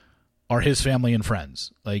guy are his family and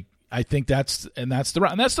friends. Like, I think that's the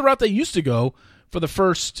route. And that's the route they used to go for the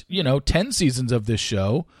first, 10 seasons of this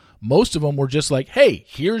show. Most of them were just like, hey,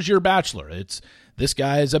 here's your Bachelor. It's this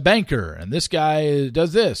guy is a banker, and this guy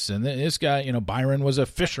does this, and this guy, Byron was a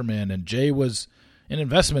fisherman, and Jay was an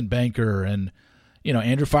investment banker, and,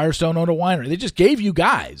 Andrew Firestone owned a winery. They just gave you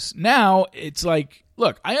guys. Now it's like,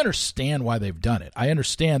 look, I understand why they've done it. I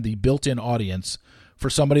understand the built-in audience for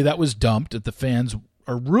somebody that was dumped that the fans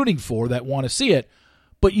are rooting for, that want to see it.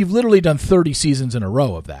 But you've literally done 30 seasons in a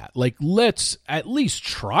row of that. Like, let's at least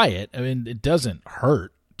try it. I mean, it doesn't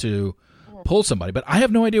hurt to pull somebody. But I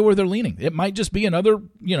have no idea where they're leaning. It might just be another,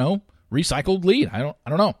 recycled lead. I don't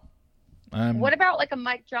know. What about like a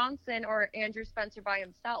Mike Johnson or Andrew Spencer by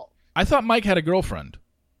himself? I thought Mike had a girlfriend.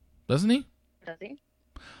 Doesn't he? Does he?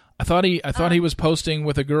 I thought he was posting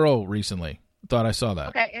with a girl recently. Thought I saw that.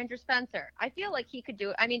 Okay, Andrew Spencer. I feel like he could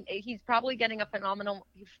do it. I mean, he's probably going to get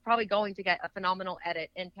a phenomenal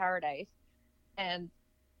edit in Paradise. And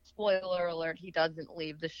spoiler alert, he doesn't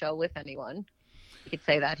leave the show with anyone. You could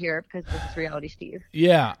say that here because this is Reality Steve.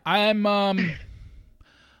 Yeah, I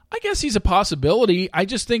guess he's a possibility. I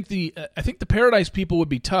just think I think the Paradise people would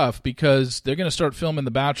be tough because they're going to start filming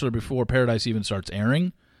The Bachelor before Paradise even starts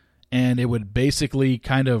airing. And it would basically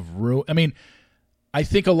kind of ruin. I mean, I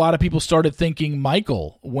think a lot of people started thinking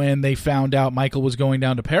Michael when they found out Michael was going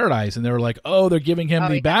down to Paradise, and they were like, oh, they're giving him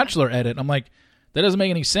the Bachelor edit. I'm like, that doesn't make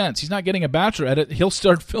any sense. He's not getting a Bachelor edit. He'll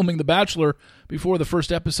start filming The Bachelor before the first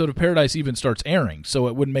episode of Paradise even starts airing. So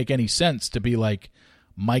it wouldn't make any sense to be like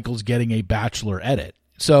Michael's getting a Bachelor edit.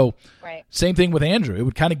 So Same thing with Andrew. It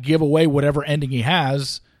would kind of give away whatever ending he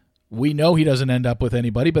has. We know he doesn't end up with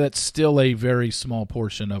anybody, but that's still a very small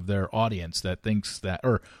portion of their audience that thinks that,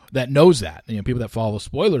 or that knows that. People that follow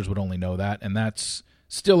spoilers would only know that, and that's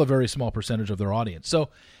still a very small percentage of their audience. So,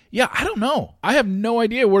 yeah, I don't know. I have no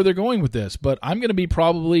idea where they're going with this, but I'm going to be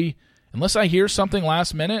probably, unless I hear something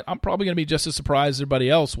last minute, I'm probably going to be just as surprised as everybody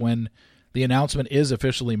else when the announcement is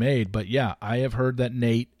officially made. But yeah, I have heard that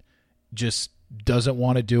Nate just doesn't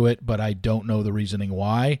want to do it, but I don't know the reasoning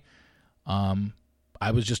why.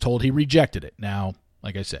 I was just told he rejected it. Now,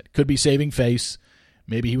 like I said, could be saving face.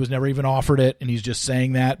 Maybe he was never even offered it, and he's just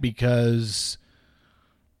saying that because,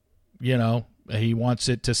 you know, he wants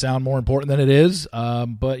it to sound more important than it is.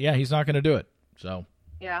 But yeah, he's not going to do it. So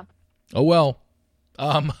yeah. Oh well.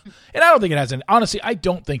 And I don't think it has any. Honestly, I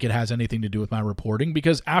don't think it has anything to do with my reporting,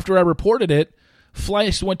 because after I reported it,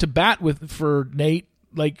 Fleiss went to bat for Nate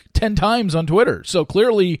like 10 times on Twitter. So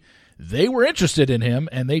clearly they were interested in him,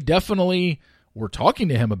 and they definitely were talking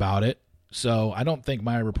to him about it. So I don't think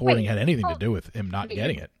my reporting had anything to do with him not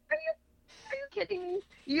getting it. Are you kidding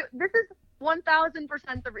me? This is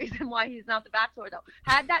 1,000% the reason why he's not the Bachelor, though.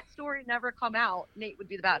 Had that story never come out, Nate would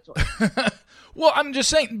be the Bachelor. Well, I'm just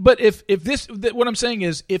saying, but if this, what I'm saying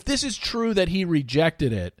is, if this is true that he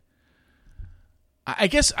rejected it, I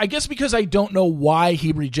guess because I don't know why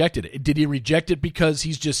he rejected it. Did he reject it because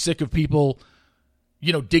he's just sick of people,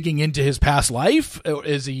 you know, digging into his past life? Or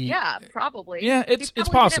is he? Yeah, probably. Yeah, it's he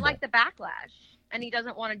possible. Didn't like the backlash, and he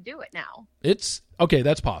doesn't want to do it now. It's okay.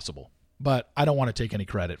 That's possible, but I don't want to take any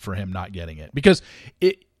credit for him not getting it, because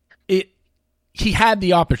he had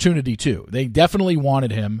the opportunity to. They definitely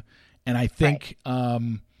wanted him, and I think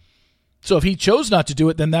so. If he chose not to do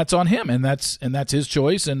it, then that's on him, and that's his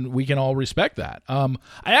choice, and we can all respect that. I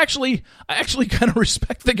actually kind of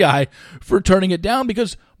respect the guy for turning it down,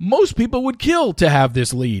 because most people would kill to have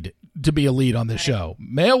this lead, to be a lead on this show,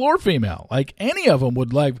 male or female. Like, any of them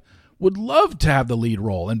would love to have the lead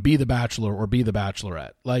role and be the Bachelor or be the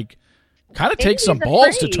Bachelorette. Like, kind of takes some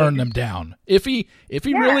balls to turn them down. If he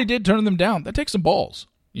really did turn them down, that takes some balls,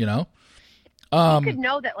 you know. You could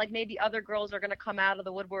know that, like, maybe other girls are going to come out of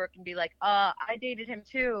the woodwork and be like, I dated him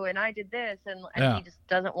too, and I did this, and he just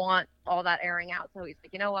doesn't want all that airing out. So he's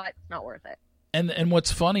like, you know what, it's not worth it. And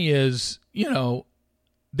what's funny is, you know,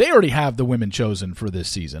 they already have the women chosen for this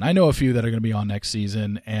season. I know a few that are going to be on next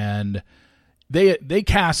season, and they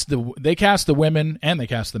cast the women and they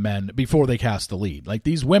cast the men before they cast the lead. Like,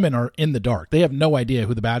 these women are in the dark. They have no idea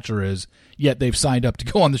who the Bachelor is, yet they've signed up to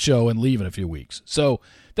go on the show and leave in a few weeks. So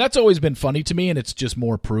that's always been funny to me, and it's just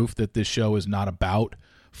more proof that this show is not about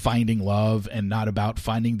finding love and not about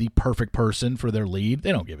finding the perfect person for their lead.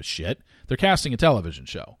 They don't give a shit. They're casting a television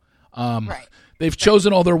show. They've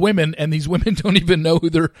chosen all their women, and these women don't even know who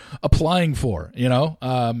they're applying for, you know?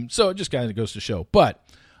 So it just kind of goes to show. But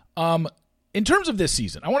in terms of this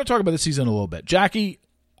season, I want to talk about this season a little bit. Jackie,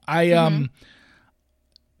 when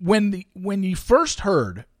you first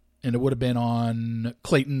heard, and it would have been on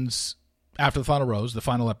Clayton's After the Final Rose, the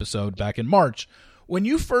final episode back in March, when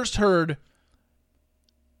you first heard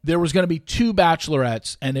there was going to be 2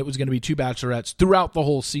 bachelorettes, and it was going to be 2 bachelorettes throughout the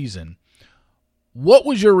whole season, what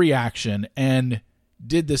was your reaction, and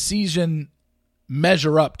did the season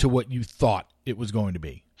measure up to what you thought it was going to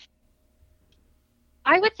be?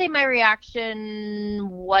 I would say my reaction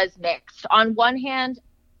was mixed. On one hand,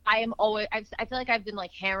 I feel like I've been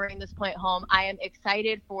like hammering this point home. I am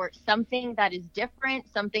excited for something that is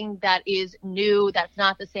different, something that is new, that's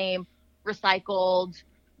not the same recycled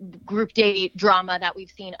group date drama that we've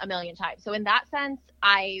seen a million times. So in that sense,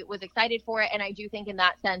 I was excited for it. And I do think in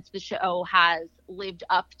that sense, the show has lived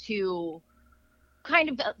up to kind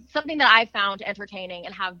of something that I found entertaining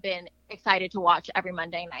and have been excited to watch every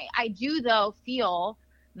Monday night. I do, though, feel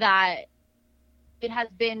that it has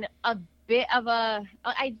been a bit of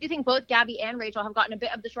I do think both Gabby and Rachel have gotten a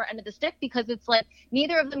bit of the short end of the stick, because it's like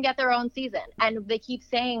neither of them get their own season. And they keep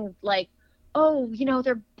saying, like, oh, you know,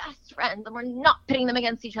 they're best friends and we're not pitting them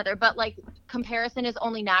against each other. But, like, comparison is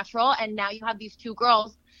only natural. And now you have these 2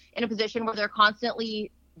 girls in a position where they're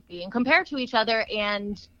constantly being compared to each other,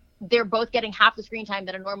 and they're both getting half the screen time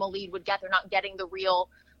that a normal lead would get. They're not getting the real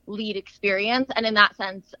lead experience. And in that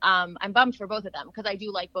sense, I'm bummed for both of them, because I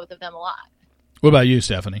do like both of them a lot. What about you,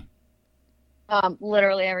 Stephanie?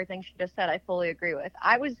 Literally everything she just said, I fully agree with.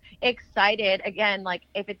 I was excited, again, like,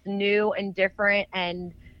 if it's new and different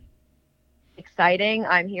and exciting,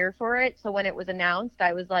 I'm here for it. So when it was announced,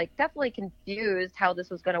 I was like definitely confused how this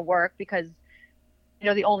was going to work, because, you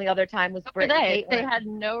know, the only other time was Brittany. They had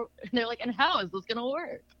they're like, and how is this going to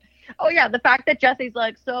work? Oh yeah, the fact that Jesse's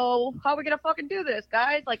like, so how are we going to fucking do this,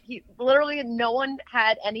 guys? Like, he literally, no one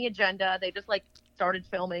had any agenda. They just like started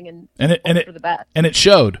filming and it for the best. And it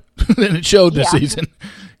showed. And it showed this season.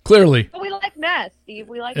 Clearly. But we like mess, Steve.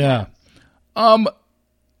 We like mess.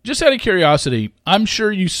 Just out of curiosity, I'm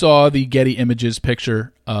sure you saw the Getty Images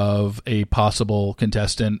picture of a possible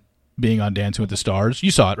contestant being on Dancing with the Stars. You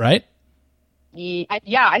saw it, right?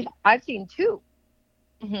 Yeah, I've seen 2.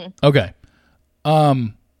 Okay.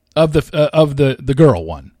 of the girl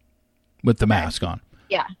one with the mask on.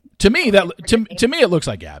 Yeah. To me it looks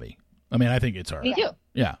like Gabby. I mean, I think it's her. Me too.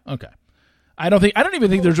 Yeah. Okay. I don't even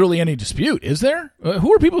think there's really any dispute. Is there?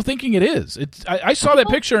 Who are people thinking it is? I saw that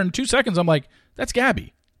picture in 2 seconds. I'm like, that's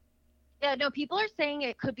Gabby. Yeah, no, people are saying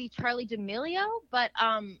it could be Charli D'Amelio, but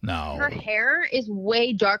no. Her hair is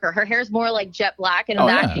way darker. Her hair is more like jet black, and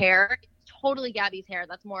hair is totally Gabby's hair.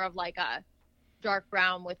 That's more of like a dark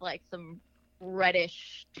brown with like some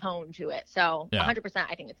reddish tone to it. So 100%,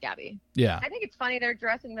 I think it's Gabby. Yeah. I think it's funny they're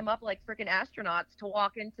dressing them up like freaking astronauts to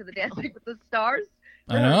walk into the Dancing with the Stars.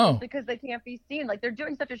 I know. Because they can't be seen. Like, they're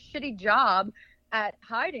doing such a shitty job at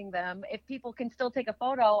hiding them if people can still take a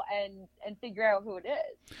photo and figure out who it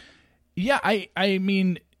is. Yeah, I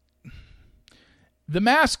mean, the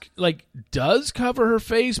mask, like, does cover her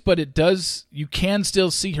face, but you can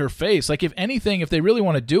still see her face. Like, if anything, if they really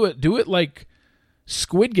want to do it like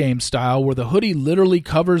Squid Game style, where the hoodie literally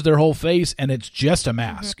covers their whole face and it's just a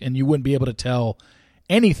mask, and you wouldn't be able to tell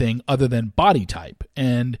anything other than body type.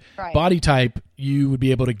 And body type, you would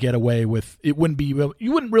be able to get away with. You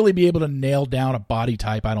wouldn't really be able to nail down a body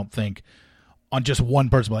type, I don't think, on just one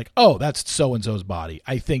person, like, oh, that's so-and-so's body.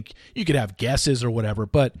 I think you could have guesses or whatever,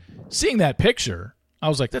 but seeing that picture, I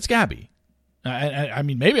was like, that's Gabby. I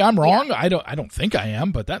mean, maybe I'm wrong. Yeah. I don't think I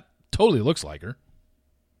am, but that totally looks like her.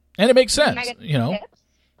 And it makes sense, you know. Tips?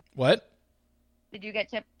 What? Did you get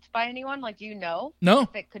tipped by anyone? Like, do you know? No.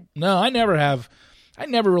 If it could... No, I never have. I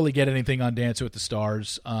never really get anything on Dancing with the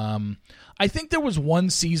Stars. I think there was one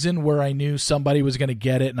season where I knew somebody was going to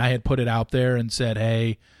get it, and I had put it out there and said,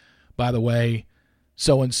 hey, by the way,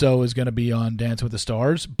 so-and-so is going to be on Dancing with the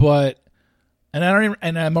Stars. But, and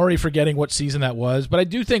I'm already forgetting what season that was, but I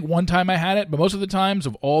do think one time I had it. But most of the times,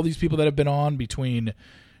 of all these people that have been on, between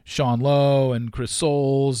Sean Lowe and Chris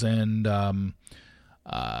Soules and who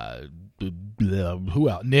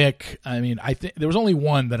else? Nick. I mean, I think there was only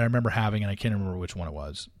one that I remember having, and I can't remember which one it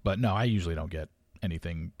was. But no, I usually don't get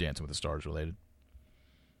anything Dancing with the Stars related.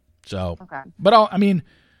 So, okay. But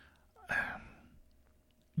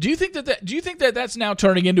do you think that that's now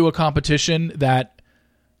turning into a competition that,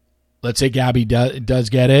 let's say Gabby does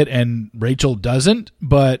get it and Rachel doesn't,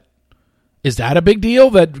 but is that a big deal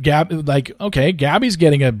that Gabby's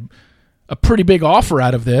getting a pretty big offer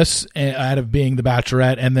out of this, out of being the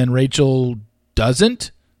Bachelorette, and then Rachel doesn't?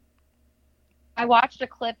 I watched a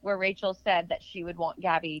clip where Rachel said that she would want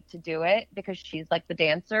Gabby to do it because she's like the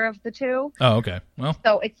dancer of the two. Oh, okay. Well,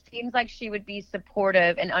 so it seems like she would be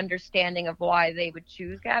supportive and understanding of why they would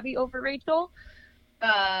choose Gabby over Rachel.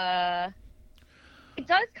 It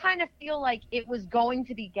does kind of feel like it was going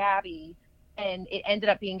to be Gabby, and it ended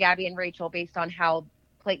up being Gabby and Rachel based on how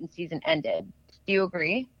Clayton's season ended. Do you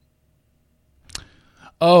agree?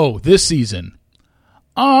 Oh, this season.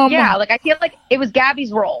 Yeah, like I feel like it was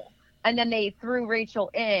Gabby's role. And then they threw Rachel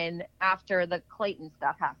in after the Clayton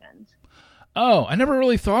stuff happened. Oh, I never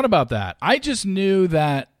really thought about that. I just knew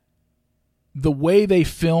that the way they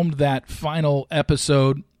filmed that final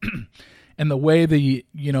episode and the way the,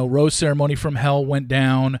 rose ceremony from hell went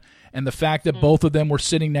down and the fact that both of them were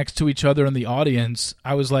sitting next to each other in the audience,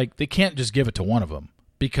 I was like, they can't just give it to one of them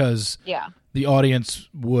because the audience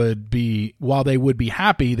would be, while they would be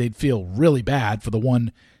happy, they'd feel really bad for the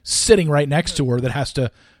one sitting right next to her that has to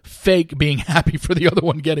fake being happy for the other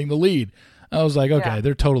one getting the lead. I was like, okay,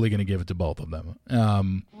 they're totally going to give it to both of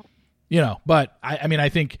them. But I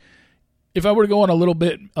think if I were to go on a little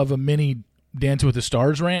bit of a mini Dance with the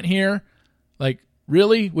Stars rant here, like,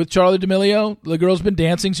 really, with Charli D'Amelio, the girl's been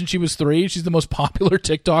dancing since she was 3. She's the most popular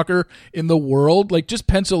TikToker in the world. Like, just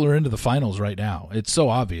pencil her into the finals right now. It's so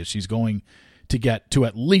obvious she's going to get to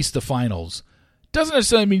at least the finals. Doesn't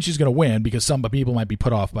necessarily mean she's going to win because some people might be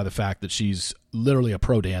put off by the fact that she's literally a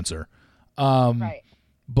pro dancer. Right.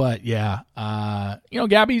 But,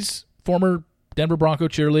 Gabby's former Denver Bronco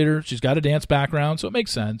cheerleader. She's got a dance background, so it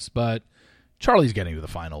makes sense. But Charli's getting to the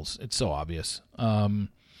finals. It's so obvious.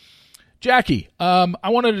 Jackie, I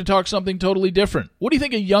wanted to talk something totally different. What do you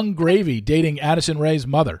think of Young Gravy dating Addison Rae's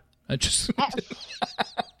mother? Wait,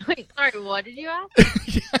 sorry, what did you ask?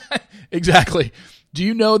 Yeah, exactly. Do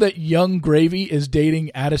you know that Young Gravy is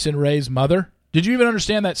dating Addison Rae's mother? Did you even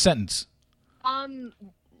understand that sentence? No,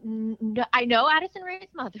 I know Addison Rae's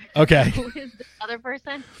mother. Okay. Who is the other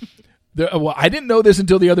person? Well, I didn't know this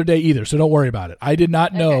until the other day either, so don't worry about it. I did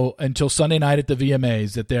not know until Sunday night at the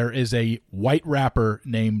VMAs that there is a white rapper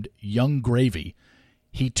named Young Gravy.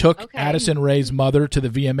 He took Addison Rae's mother to the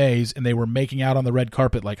VMAs, and they were making out on the red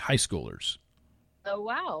carpet like high schoolers. Oh,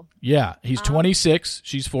 wow. Yeah, he's 26.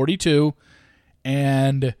 She's 42.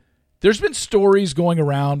 And there's been stories going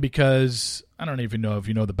around because I don't even know if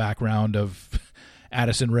you know the background of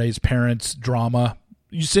Addison Rae's parents' drama.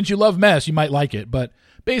 Since you love mess, you might like it, but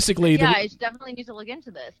basically... Yeah, I definitely need to look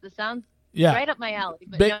into this. This sounds right up my alley,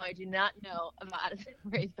 but no, I do not know about Addison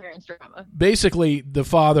Rae's parents' drama. Basically, the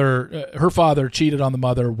father, her father cheated on the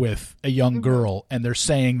mother with a young girl, and they're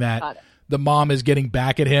saying that the mom is getting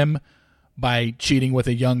back at him by cheating with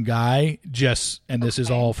a young guy, and this is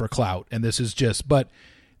all for clout, and this is but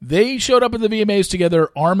they showed up at the VMAs together,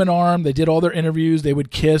 arm in arm, they did all their interviews, they would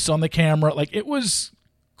kiss on the camera, like, it was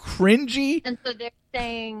cringy. And so they're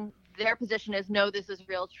saying their position is, no, this is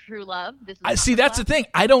real true love. This is that's the thing.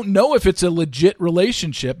 I don't know if it's a legit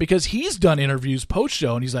relationship, because he's done interviews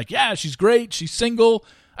post-show, and he's like, yeah, she's great, she's single.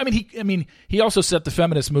 I mean, he also set the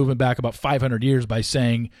feminist movement back about 500 years by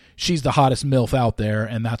saying she's the hottest MILF out there,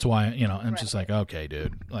 and that's why, I'm just like, okay,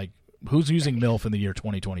 dude, like, who's using MILF in the year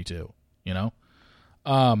 2022,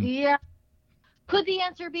 Yeah. Could the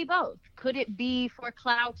answer be both? Could it be for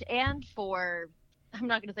clout and for, I'm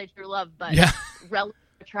not going to say true love, but relative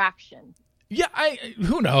attraction? Yeah,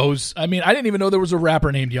 who knows? I mean, I didn't even know there was a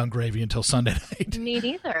rapper named Young Gravy until Sunday night. Me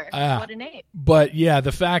neither. What a name. But yeah,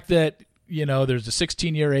 the fact that, there's a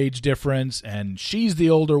 16-year age difference, and she's the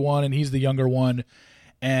older one and he's the younger one.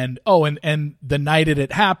 And and the night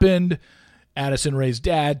it happened, Addison Rae's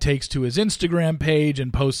dad takes to his Instagram page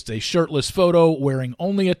and posts a shirtless photo wearing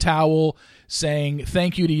only a towel, saying,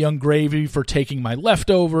 "Thank you to Young Gravy for taking my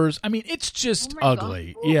leftovers." I mean, it's just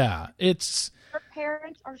ugly. God. Yeah, it's... Her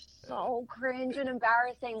parents are so cringe and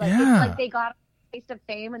embarrassing. Like, it's like they got a taste of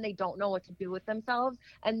fame and they don't know what to do with themselves,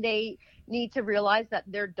 and they need to realize that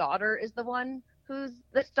their daughter is the one who's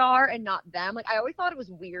the star and not them. Like, I always thought it was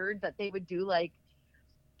weird that they would do, like,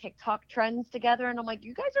 TikTok trends together, and I'm like,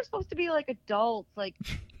 you guys are supposed to be, like, adults. Like,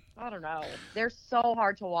 I don't know. They're so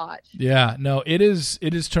hard to watch. Yeah, no, it is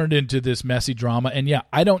turned into this messy drama. And yeah,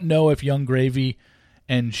 I don't know if Young Gravy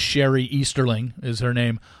and Sherry Easterling is her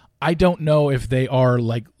name. I don't know if they are,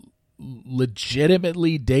 like,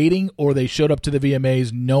 legitimately dating, or they showed up to the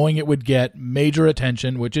VMAs knowing it would get major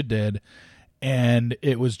attention, which it did, and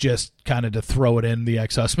it was just kind of to throw it in the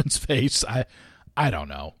ex-husband's face. I don't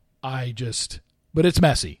know. But it's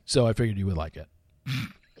messy, so I figured you would like it.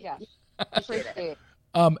 Yeah.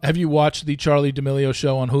 Have you watched the Charli D'Amelio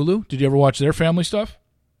show on Hulu? Did you ever watch their family stuff?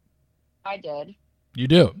 I did. You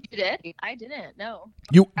do? You did? I didn't, no.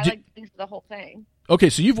 I like the whole thing. Okay,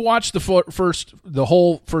 so you've watched the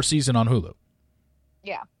whole first season on Hulu.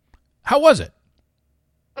 Yeah. How was it?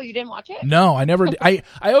 Oh, you didn't watch it? No, I never did. I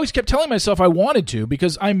always kept telling myself I wanted to,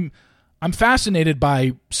 because I'm fascinated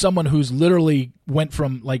by someone who's literally went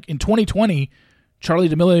from, like, in 2020, Charli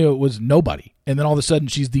D'Amelio was nobody, and then all of a sudden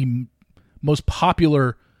she's the most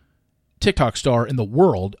popular TikTok star in the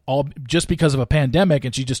world, all just because of a pandemic,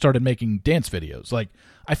 and she just started making dance videos. Like,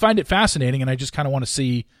 I find it fascinating, and I just kind of want to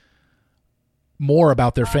see more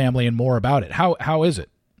about their family and more about it. How is it?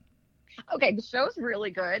 Okay, the show's really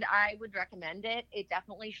good. I would recommend it. It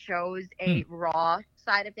definitely shows a raw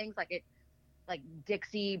side of things, like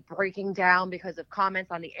Dixie breaking down because of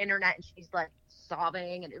comments on the internet, and she's like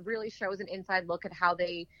sobbing, and it really shows an inside look at how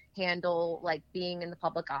they handle, like, being in the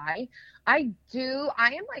public eye. I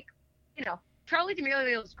am like, Charli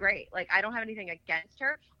D'Amelio is great. Like, I don't have anything against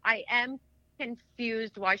her. I am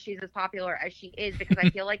confused why she's as popular as she is, because I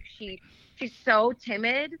feel like she's so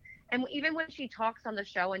timid. And even when she talks on the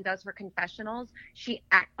show and does her confessionals, she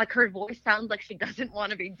like, her voice sounds like she doesn't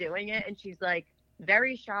want to be doing it, and she's like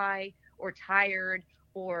very shy or tired,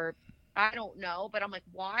 or I don't know. But I'm like,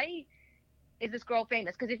 why is this girl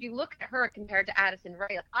famous? Because if you look at her compared to Addison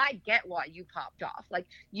Rae, like, I get why you popped off. Like,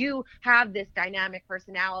 you have this dynamic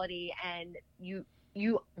personality, and you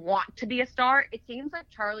want to be a star. It seems like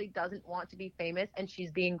Charli doesn't want to be famous, and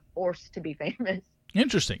she's being forced to be famous.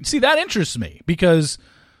 Interesting. See, that interests me, because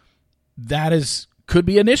that could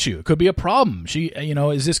be an issue. It could be a problem. She,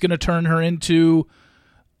 is this going to turn her into,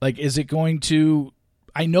 like, is it going to?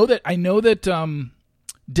 I know that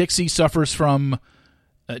Dixie suffers from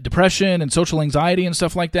depression and social anxiety and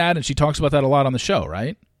stuff like that, and she talks about that a lot on the show,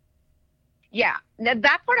 right? Yeah,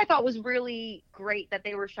 that part I thought was really great, that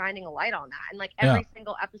they were shining a light on that, and like every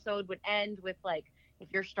single episode would end with, like, if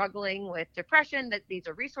you're struggling with depression, that these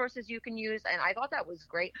are resources you can use, and I thought that was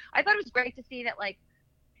great. I thought it was great to see that, like,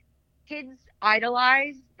 kids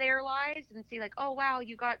idolize their lives and see, like, oh wow,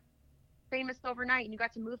 you got famous overnight and you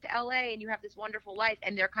got to move to LA and you have this wonderful life,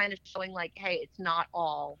 and they're kind of showing, like, hey, it's not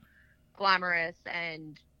all glamorous,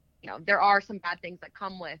 and there are some bad things that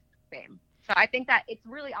come with fame. So I think that it's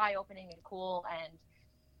really eye-opening and cool,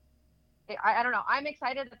 and I don't know. I'm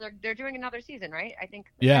excited that they're doing another season, right? I think.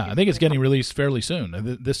 Yeah, I think it's getting released fairly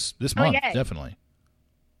soon. This month, definitely.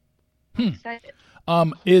 I'm excited.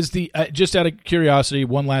 Is the just out of curiosity,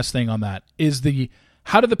 one last thing on that is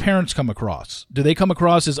how do the parents come across? Do they come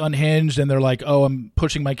across as unhinged and they're like, "Oh, I'm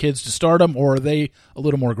pushing my kids to stardom," or are they a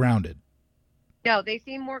little more grounded? No, they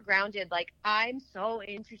seem more grounded. Like, I'm so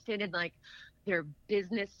interested in like their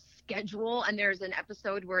business schedule, and there's an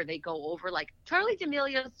episode where they go over like Charli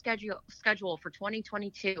D'Amelio's schedule for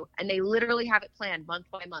 2022, and they literally have it planned month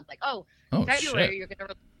by month. Like, February shit. you're gonna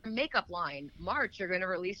release your makeup line, March you're gonna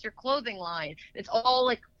release your clothing line. It's all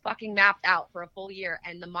like fucking mapped out for a full year,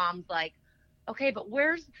 and the mom's like, okay, but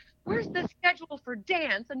where's the schedule for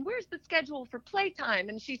dance, and where's the schedule for playtime?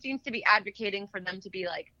 And she seems to be advocating for them to be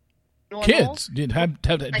like normal. Kids have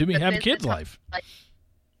a kid's life. Like,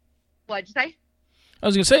 what'd you say? I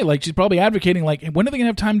was gonna say, like, she's probably advocating, like, when are they gonna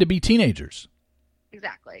have time to be teenagers?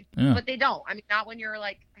 Exactly. Yeah. But they don't. I mean, not when you're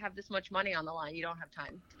like have this much money on the line. You don't have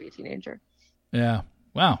time to be a teenager. Yeah.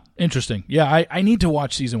 Wow. Interesting. Yeah, I need to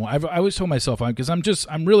watch season 1. I always told myself, because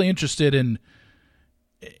I'm really interested in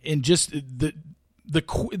just the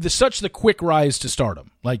quick rise to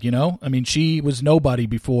stardom. Like, I mean, she was nobody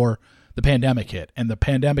before the pandemic hit, and the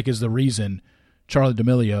pandemic is the reason Charli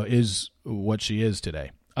D'Amelio is what she is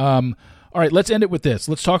today. All right, let's end it with this.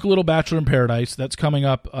 Let's talk a little Bachelor in Paradise. That's coming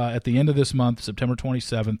up at the end of this month, September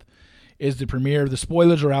 27th, is the premiere. The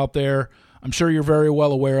spoilers are out there. I'm sure you're very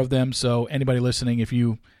well aware of them, so anybody listening, if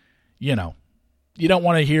you don't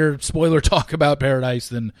want to hear spoiler talk about Paradise,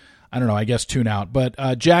 then, I don't know, I guess tune out.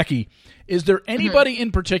 But, Jackie, is there anybody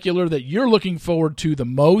in particular that you're looking forward to the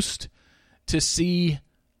most to see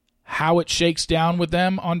how it shakes down with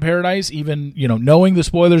them on Paradise, even, knowing the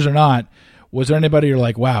spoilers or not? Was there anybody you're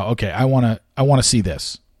like, wow, okay, I want to see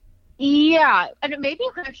this? Yeah, and maybe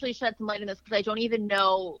you can actually shed some light on this because I don't even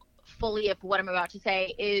know fully if what I'm about to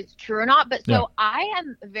say is true or not. But so I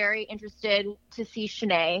am very interested to see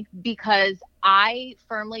Shanae because I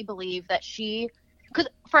firmly believe that because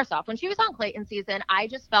first off, when she was on Clayton season, I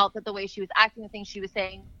just felt that the way she was acting, the things she was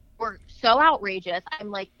saying were so outrageous.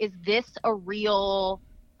 I'm like, is this a real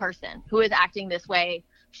person who is acting this way?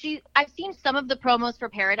 I've seen some of the promos for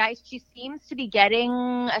Paradise. She seems to be getting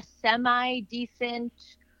a semi-decent,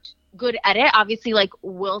 good edit. Obviously, like,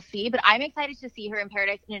 we'll see. But I'm excited to see her in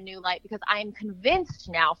Paradise in a new light because I'm convinced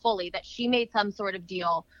now fully that she made some sort of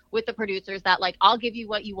deal with the producers that, like, I'll give you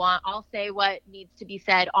what you want. I'll say what needs to be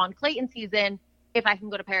said on Clayton season if I can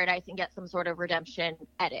go to Paradise and get some sort of redemption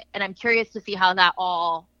edit. And I'm curious to see how that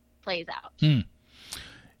all plays out. Do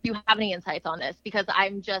you have any insights on this? Because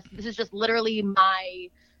this is just literally my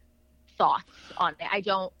thoughts on it.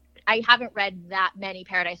 I haven't read that many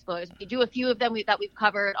Paradise spoilers. We do a few of them that we've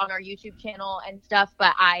covered on our YouTube channel and stuff,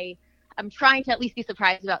 but I'm trying to at least be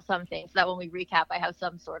surprised about some things so that when we recap, I have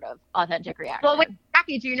some sort of authentic reaction. Well, wait,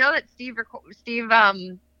 Jackie, do you know that Steve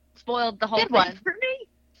spoiled the whole thing for me?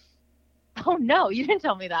 Oh, no, you didn't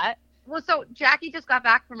tell me that. Well, so Jackie just got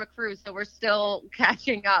back from a cruise, so we're still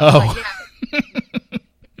catching up. Oh. But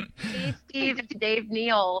yeah, Steve and Dave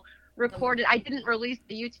Neal recorded. I didn't release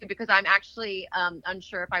the YouTube because I'm actually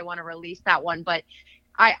unsure if I want to release that one, but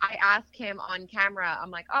I asked him on camera, I'm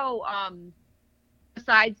like,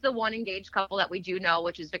 besides the one engaged couple that we do know,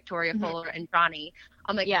 which is Victoria Fuller and Johnny,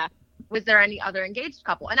 I'm like, yeah, was there any other engaged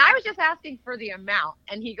couple? And I was just asking for the amount,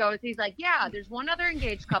 and he's like, yeah, there's one other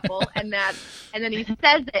engaged couple, and then he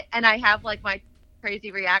says it, and I have like my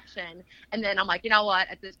crazy reaction, and then I'm like, you know what,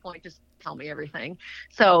 at this point, just tell me everything.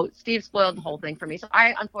 So Steve spoiled the whole thing for me, so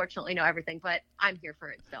I unfortunately know everything, but I'm here for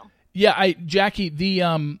it still. Yeah, Jackie, the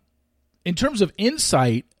in terms of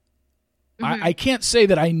insight, I can't say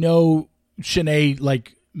that I know Shanae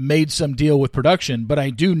like made some deal with production, but I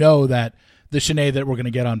do know that the Shanae that we're going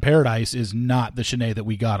to get on Paradise is not the Shanae that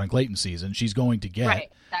we got on Clayton season. She's going to get,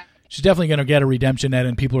 right, exactly. She's definitely going to get a redemption edit,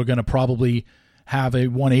 and people are going to probably have a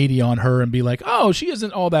 180 on her and be like, oh, she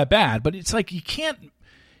isn't all that bad. But it's like you can't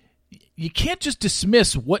just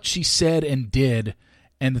dismiss what she said and did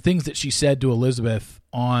and the things that she said to Elizabeth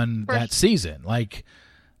on that season. Like,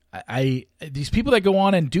 these people that go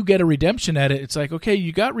on and do get a redemption edit, it's like, okay,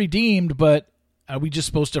 you got redeemed, but are we just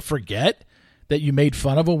supposed to forget that you made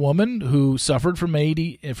fun of a woman who suffered from ADD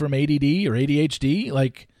or ADHD?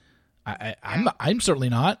 Like, I'm certainly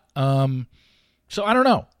not. So I don't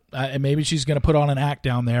know. Maybe she's going to put on an act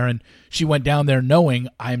down there, and she went down there knowing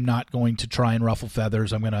I'm not going to try and ruffle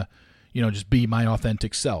feathers. I'm going to, just be my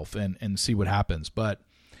authentic self and see what happens. But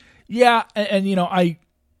yeah, and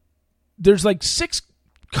there's like 6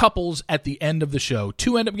 couples at the end of the show.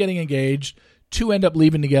 2 end up getting engaged, 2 end up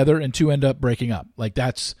leaving together, and 2 end up breaking up. Like,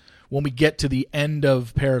 that's when we get to the end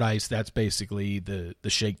of Paradise. That's basically the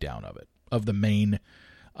shakedown of it, of the main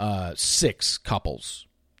 6 couples,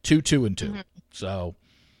 2, 2, and 2. So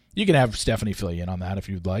You can have Stephanie fill you in on that if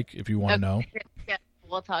you'd like, if you want to know. Yeah,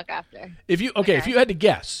 we'll talk after. If you if you had to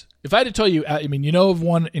guess, if I had to tell you, I mean, you know of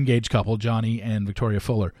one engaged couple, Johnny and Victoria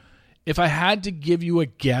Fuller. If I had to give you a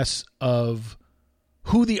guess of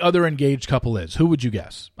who the other engaged couple is, who would you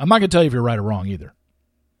guess? I'm not going to tell you if you're right or wrong either.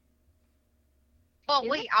 Oh,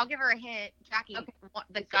 wait, I'll give her a hint. Jackie,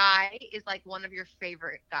 the guy is like one of your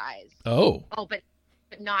favorite guys. Oh. Oh, but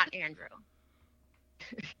not Andrew.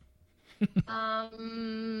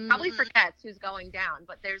 Probably forgets who's going down,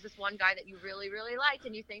 but there's this one guy that you really, really liked,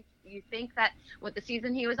 and you think that with the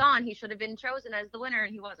season he was on, he should have been chosen as the winner,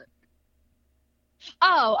 and he wasn't.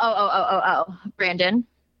 Oh, Brandon.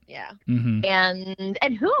 Yeah. Mm-hmm.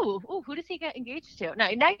 And who? Ooh, who does he get engaged to? No,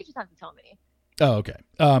 now you just have to tell me. Oh, okay.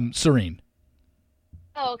 Serene.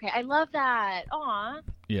 Oh, okay. I love that. Aw.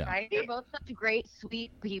 Yeah. Right? They're both such great,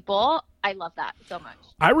 sweet people. I love that so much.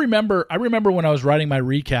 I remember when I was writing my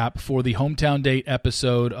recap for the Hometown Date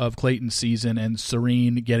episode of Clayton's season and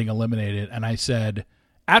Serene getting eliminated, and I said,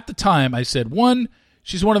 at the time, one,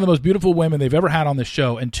 she's one of the most beautiful women they've ever had on this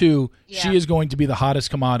show, and two, she is going to be the hottest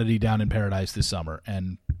commodity down in Paradise this summer,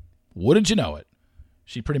 and wouldn't you know it,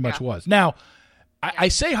 she pretty much was. Now, I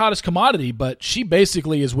say hottest commodity, but she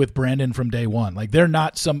basically is with Brandon from day one. Like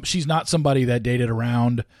she's not somebody that dated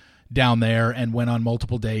around down there and went on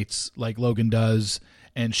multiple dates like Logan does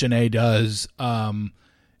and Shanae does.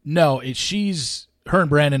 No, her and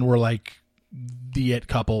Brandon were like the it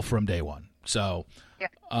couple from day one. So,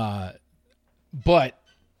 but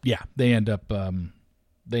yeah, they end up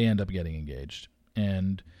getting engaged,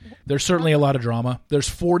 and there's certainly a lot of drama. There's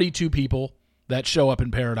 42 people that show up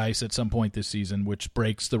in Paradise at some point this season, which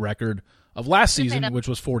breaks the record of last season, which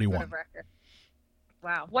was 41.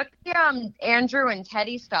 Wow. What's the Andrew and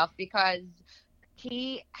Teddy stuff? Because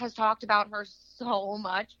he has talked about her so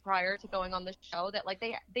much prior to going on the show that like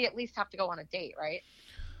they at least have to go on a date, right?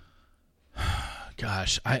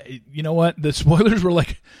 Gosh, you know what? The spoilers were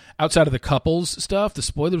like outside of the couples stuff. The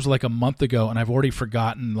spoilers were like a month ago, and I've already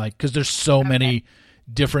forgotten. Like because there's so many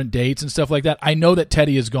different dates and stuff like that. I know that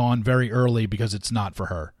Teddy is gone very early because it's not for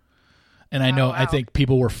her. And I think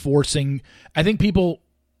people were forcing, were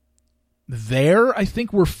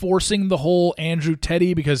forcing the whole Andrew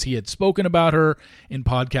Teddy because he had spoken about her in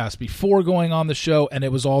podcasts before going on the show, and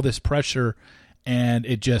it was all this pressure, and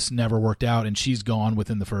it just never worked out, and she's gone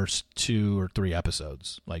within the first 2 or 3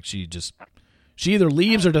 episodes. Like she either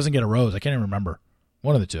leaves or doesn't get a rose. I can't even remember.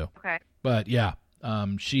 One of the two. Okay. But yeah,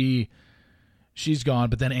 she's gone,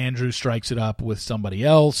 but then Andrew strikes it up with somebody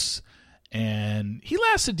else, and he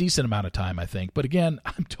lasts a decent amount of time, I think. But again,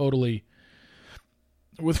 I'm totally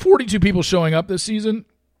with 42 people showing up this season.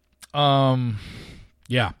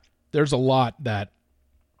 Yeah, there's a lot that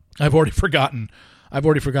I've already forgotten.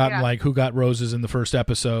 Like who got roses in the first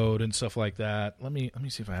episode and stuff like that. Let me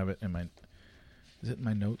see if I have it in is it in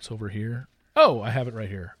my notes over here? Oh, I have it right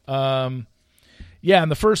here. Yeah, in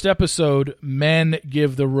the first episode, men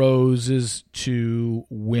give the roses to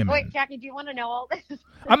women. Wait, Jackie, do you want to know all this?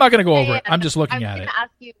 I'm not going to go over it. I'm just looking at it. I was going to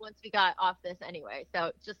ask you once we got off this anyway,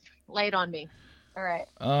 so just lay it on me. All right.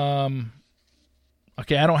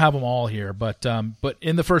 Okay, I don't have them all here, but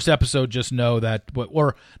in the first episode, just know that,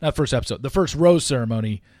 or not first episode, the first rose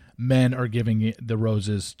ceremony, men are giving the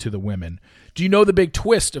roses to the women. Do you know the big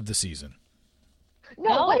twist of the season?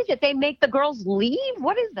 No, what is it? They make the girls leave?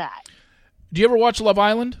 What is that? Do you ever watch Love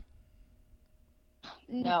Island?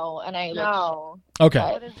 No, and no.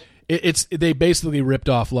 Okay, they basically ripped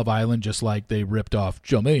off Love Island just like they ripped off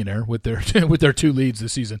Joe Millionaire with their with their 2 leads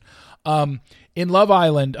this season. In Love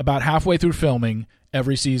Island, about halfway through filming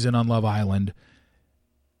every season on Love Island,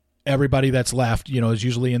 everybody that's left, is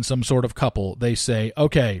usually in some sort of couple. They say,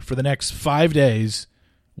 "Okay, for the next 5 days,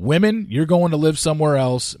 women, you're going to live somewhere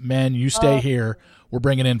else. Men, you stay here. We're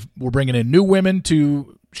bringing in new women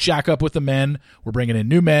to shack up with the men. We're bringing in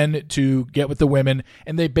new men to get with the women,"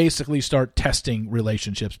 and they basically start testing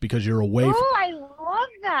relationships because you're away. I love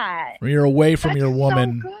that. You're away from your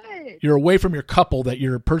woman. So good. You're away from your couple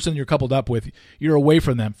person you're coupled up with. You're away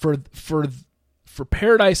from them. For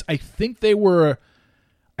Paradise, I think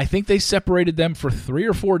they separated them for 3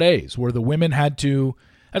 or 4 days, where the women had to.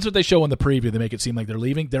 That's what they show in the preview. They make it seem like they're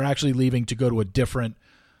leaving. They're actually leaving to go to a different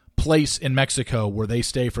place in Mexico where they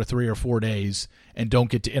stay for 3 or 4 days and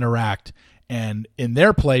don't get to interact. And in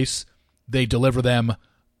their place, they deliver them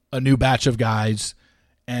a new batch of guys,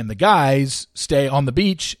 and the guys stay on the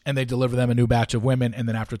beach and they deliver them a new batch of women. And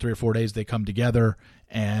then after 3 or 4 days, they come together,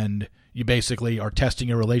 and you basically are testing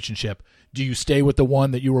your relationship. Do you stay with the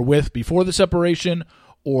one that you were with before the separation,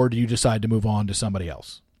 or do you decide to move on to somebody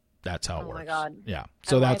else? That's how it works. Oh my God. Yeah.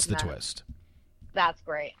 So that's the twist. That's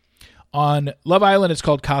great. On Love Island, it's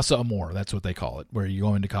called Casa Amor. That's what they call it, where you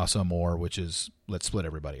go into Casa Amor, which is let's split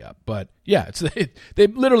everybody up. But yeah, they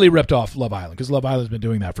literally ripped off Love Island because Love Island's been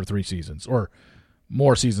doing that for 3 seasons, or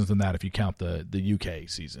more seasons than that if you count the UK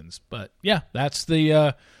seasons. But yeah, that's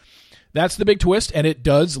the big twist, and it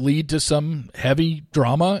does lead to some heavy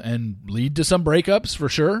drama and lead to some breakups for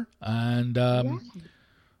sure. And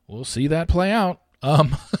we'll see that play out.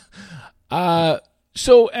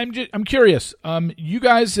 So I'm curious. You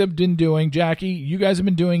guys have been doing, Jackie, you guys have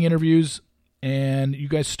been doing interviews, and you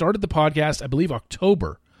guys started the podcast, I believe,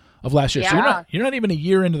 October of last year. Yeah. So you're not even a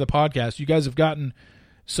year into the podcast. You guys have gotten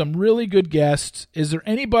some really good guests. Is there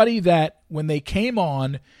anybody that when they came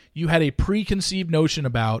on, you had a preconceived notion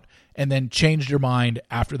about and then changed your mind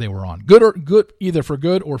after they were on? Good, either for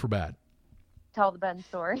good or for bad. Tell the Ben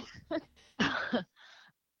story.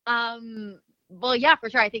 Well, yeah, for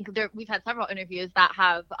sure. I think we've had several interviews that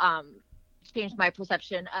have changed my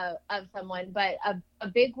perception of someone, but a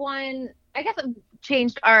big one, I guess,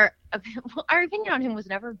 changed our opinion on him was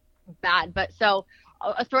never bad. But so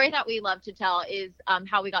a story that we love to tell is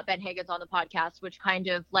how we got Ben Higgins on the podcast, which kind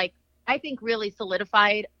of I think really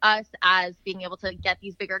solidified us as being able to get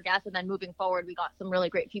these bigger guests. And then moving forward, we got some really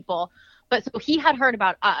great people. But so he had heard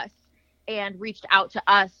about us and reached out to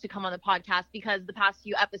us to come on the podcast because the past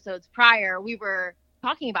few episodes prior, we were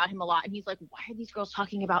talking about him a lot. And he's like, why are these girls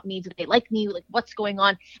talking about me? Do they like me? Like, what's going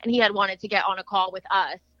on? And he had wanted to get on a call with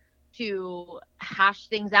us to hash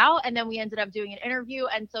things out. And then we ended up doing an interview.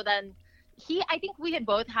 And so then I think we had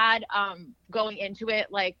both had going into it,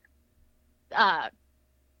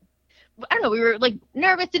 I don't know, we were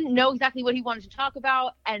nervous, didn't know exactly what he wanted to talk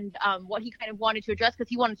about and what he kind of wanted to address because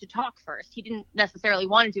he wanted to talk first. He didn't necessarily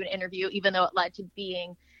want to do an interview, even though it led to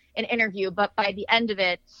being an interview. But by the end of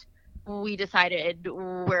it, we decided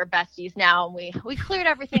we're besties now, and we cleared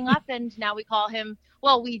everything up, and now we call him,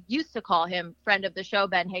 well, we used to call him friend of the show,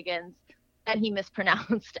 Ben Higgins, and he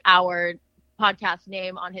mispronounced our podcast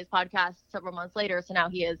name on his podcast several months later. So now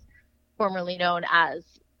he is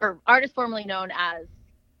artist formerly known as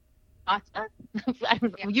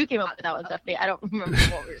you came up with that one, Stephanie. I don't remember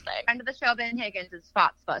what we were saying. Friend of the show, Ben Higgins, is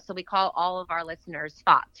Fotspa. So we call all of our listeners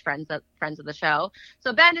Fots, friends of the show.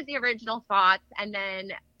 So Ben is the original Fots, and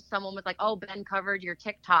then someone was like, "Oh, Ben covered your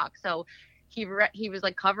TikTok." So he was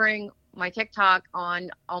covering my TikTok on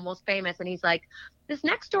Almost Famous, and he's like, "This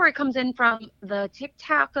next story comes in from the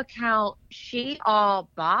TikTok account She All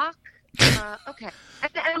Bach." Okay,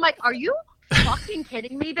 and I'm like, "Are you fucking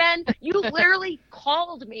kidding me, Ben? You literally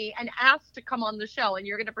called me and asked to come on the show, and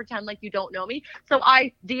you're gonna pretend like you don't know me?" So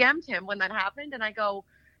I DM'd him when that happened, and I go,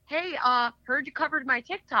 "Hey, heard you covered my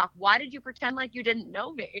TikTok. Why did you pretend like you didn't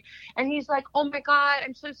know me?" And he's like, "Oh my God,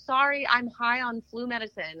 I'm so sorry. I'm high on flu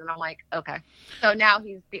medicine." And I'm like, okay. So now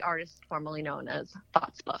he's the artist formerly known as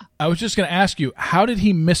Fotspa. I was just going to ask you, how did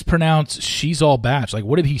he mispronounce She's All Batch?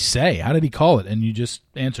 What did he say? How did he call it? And you just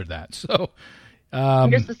answered that. So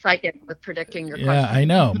I'm just a psychic with predicting your question. Yeah, I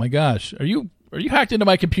know. My gosh. Are you hacked into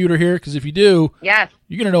my computer here? Because if you do, yes,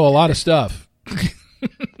 you're going to know a lot of stuff.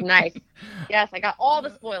 Nice. Yes, I got all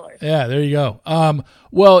the spoilers. Yeah, there you go.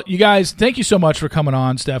 Well, you guys, thank you so much for coming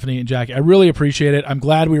on, Stephanie and Jackie. I really appreciate it. I'm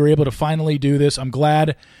glad we were able to finally do this. I'm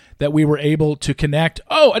glad that we were able to connect.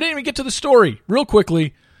 Oh, I didn't even get to the story. Real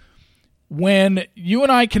quickly, when you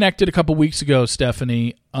and I connected a couple weeks ago,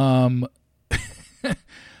 Stephanie, when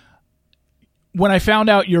I found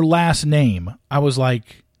out your last name, I was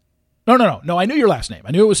like, no, I knew your last name.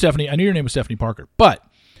 I knew it was Stephanie. I knew your name was Stephanie Parker. But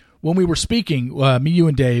when we were speaking, me, you,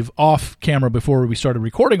 and Dave, off camera before we started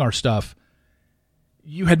recording our stuff,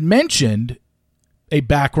 you had mentioned a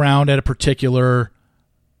background at a particular,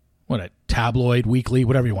 a tabloid, weekly,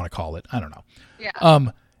 whatever you want to call it. I don't know.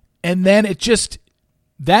 Yeah. And then it just,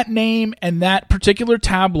 that name and that particular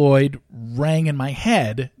tabloid rang in my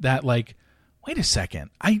head that wait a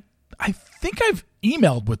second, I think I've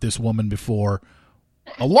emailed with this woman before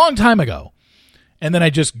a long time ago. And then I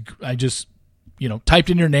just typed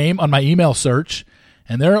in your name on my email search,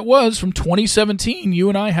 and there it was from 2017. You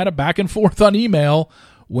and I had a back and forth on email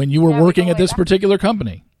when you were working at this particular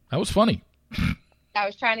company. That was funny. I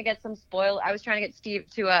was trying to get Steve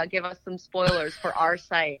to give us some spoilers for our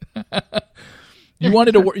site. You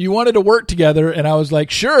wanted to work together, and I was like,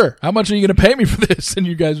 sure. How much are you going to pay me for this? And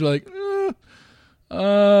you guys were like,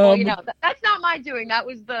 well, that's not my doing. That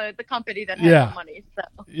was the company that had the money. So.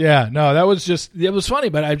 Yeah, no, that was just, it was funny,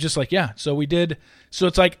 but I was just like, yeah. So we did. So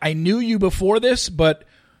it's like, I knew you before this, but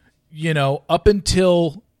up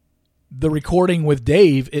until the recording with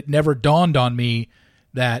Dave, it never dawned on me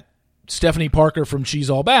that Stephanie Parker from She's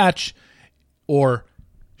All Batch, or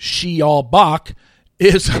She All Bach,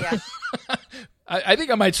 is I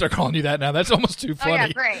think I might start calling you that now. That's almost too funny. Oh,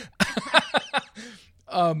 yeah, great.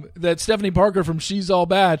 That Stephanie Parker from She's All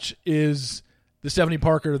Batch is the Stephanie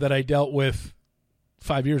Parker that I dealt with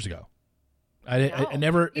 5 years ago. I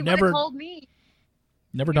never told me.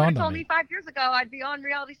 Never dawned on told me. me 5 years ago I'd be on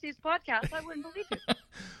Reality Steve's podcast. I wouldn't believe it.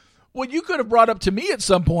 Well, you could have brought up to me at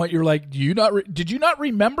some point. You're like, did you not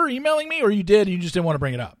remember emailing me, or you did? And you just didn't want to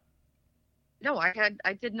bring it up. No, I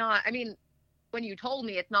did not. I mean, when you told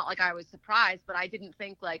me, it's not like I was surprised, but I didn't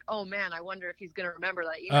think like, oh man, I wonder if he's going to remember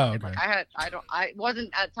that email. Oh, okay. Like I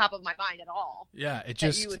wasn't at the top of my mind at all. Yeah, it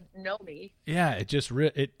just, that you would know me. Yeah, it just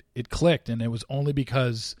it clicked, and it was only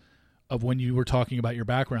because of when you were talking about your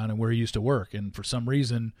background and where you used to work, and for some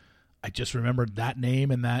reason, I just remembered that name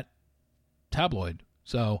and that tabloid.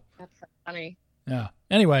 So that's so funny. Yeah.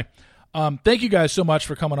 Anyway, thank you guys so much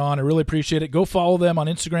for coming on. I really appreciate it. Go follow them on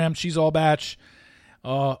Instagram, She's All Batch.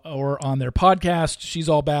 Or on their podcast, She's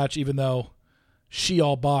All Batch, even though She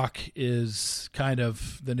All Bach is kind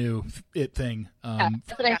of the new it thing.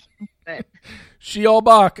 She All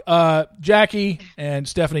Bach. Jackie and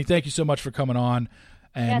Stephanie, thank you so much for coming on,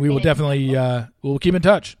 and we will definitely we'll keep in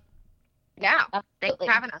touch. Yeah, thanks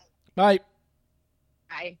for having us. Bye.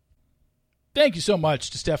 Bye. Thank you so much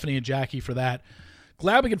to Stephanie and Jackie for that.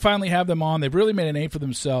 Glad we could finally have them on. They've really made a name for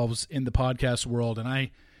themselves in the podcast world, and I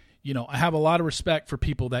have a lot of respect for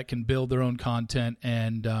people that can build their own content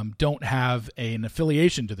and don't have an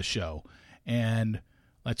affiliation to the show. And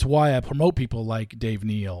that's why I promote people like Dave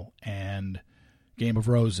Neal and Game of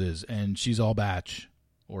Roses and She's All Batch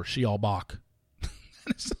or She All Bach.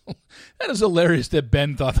 That is hilarious that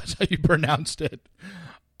Ben thought that's how you pronounced it.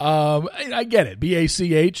 I get it.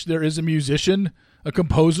 B-A-C-H. There is a musician, a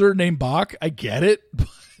composer named Bach. I get it.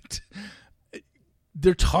 But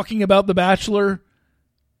they're talking about The Bachelor.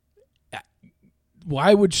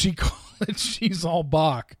 Why would she call it She's All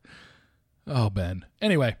Bach? Oh, Ben.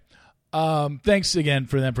 Anyway, thanks again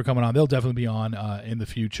for them for coming on. They'll definitely be on in the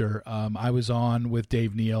future. I was on with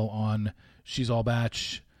Dave Neal on She's All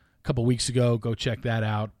Batch a couple weeks ago. Go check that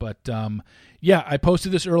out. But, yeah, I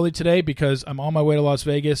posted this early today because I'm on my way to Las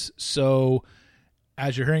Vegas. So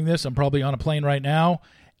as you're hearing this, I'm probably on a plane right now.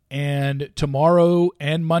 And tomorrow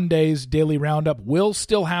and Monday's Daily Roundup will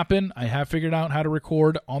still happen. I have figured out how to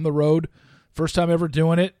record on the road. First time ever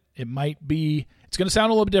doing it. It's going to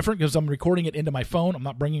sound a little bit different because I'm recording it into my phone. I'm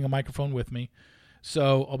not bringing a microphone with me.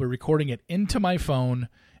 So I'll be recording it into my phone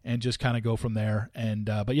and just kind of go from there. And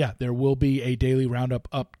but yeah, there will be a Daily Roundup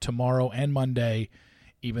up tomorrow and Monday,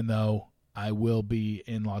 even though I will be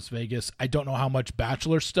in Las Vegas. I don't know how much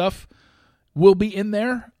Bachelor stuff will be in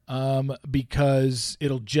there because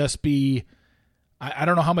it'll just be, I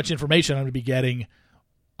don't know how much information I'm going to be getting.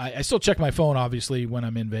 I still check my phone, obviously, when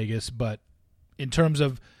I'm in Vegas, but in terms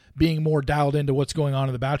of being more dialed into what's going on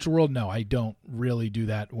in the Bachelor world, no, I don't really do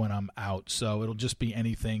that when I'm out. So it'll just be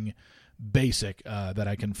anything basic that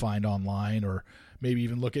I can find online, or maybe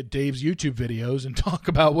even look at Dave's YouTube videos and talk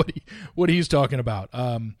about what he's talking about,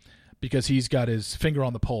 because he's got his finger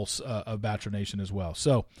on the pulse of Bachelor Nation as well.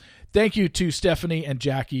 So thank you to Stephanie and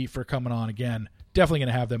Jackie for coming on again. Definitely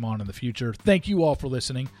going to have them on in the future. Thank you all for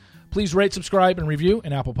listening. Please rate, subscribe, and review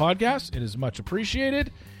in Apple Podcasts. It is much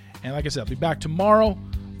appreciated. And like I said, I'll be back tomorrow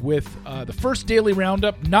with the first Daily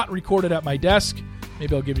Roundup, not recorded at my desk.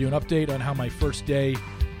 Maybe I'll give you an update on how my first day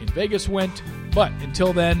in Vegas went. But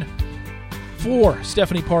until then, for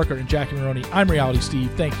Stephanie Parker and Jackie Maroney, I'm Reality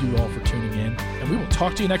Steve. Thank you all for tuning in, and we will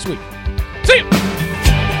talk to you next week. See you!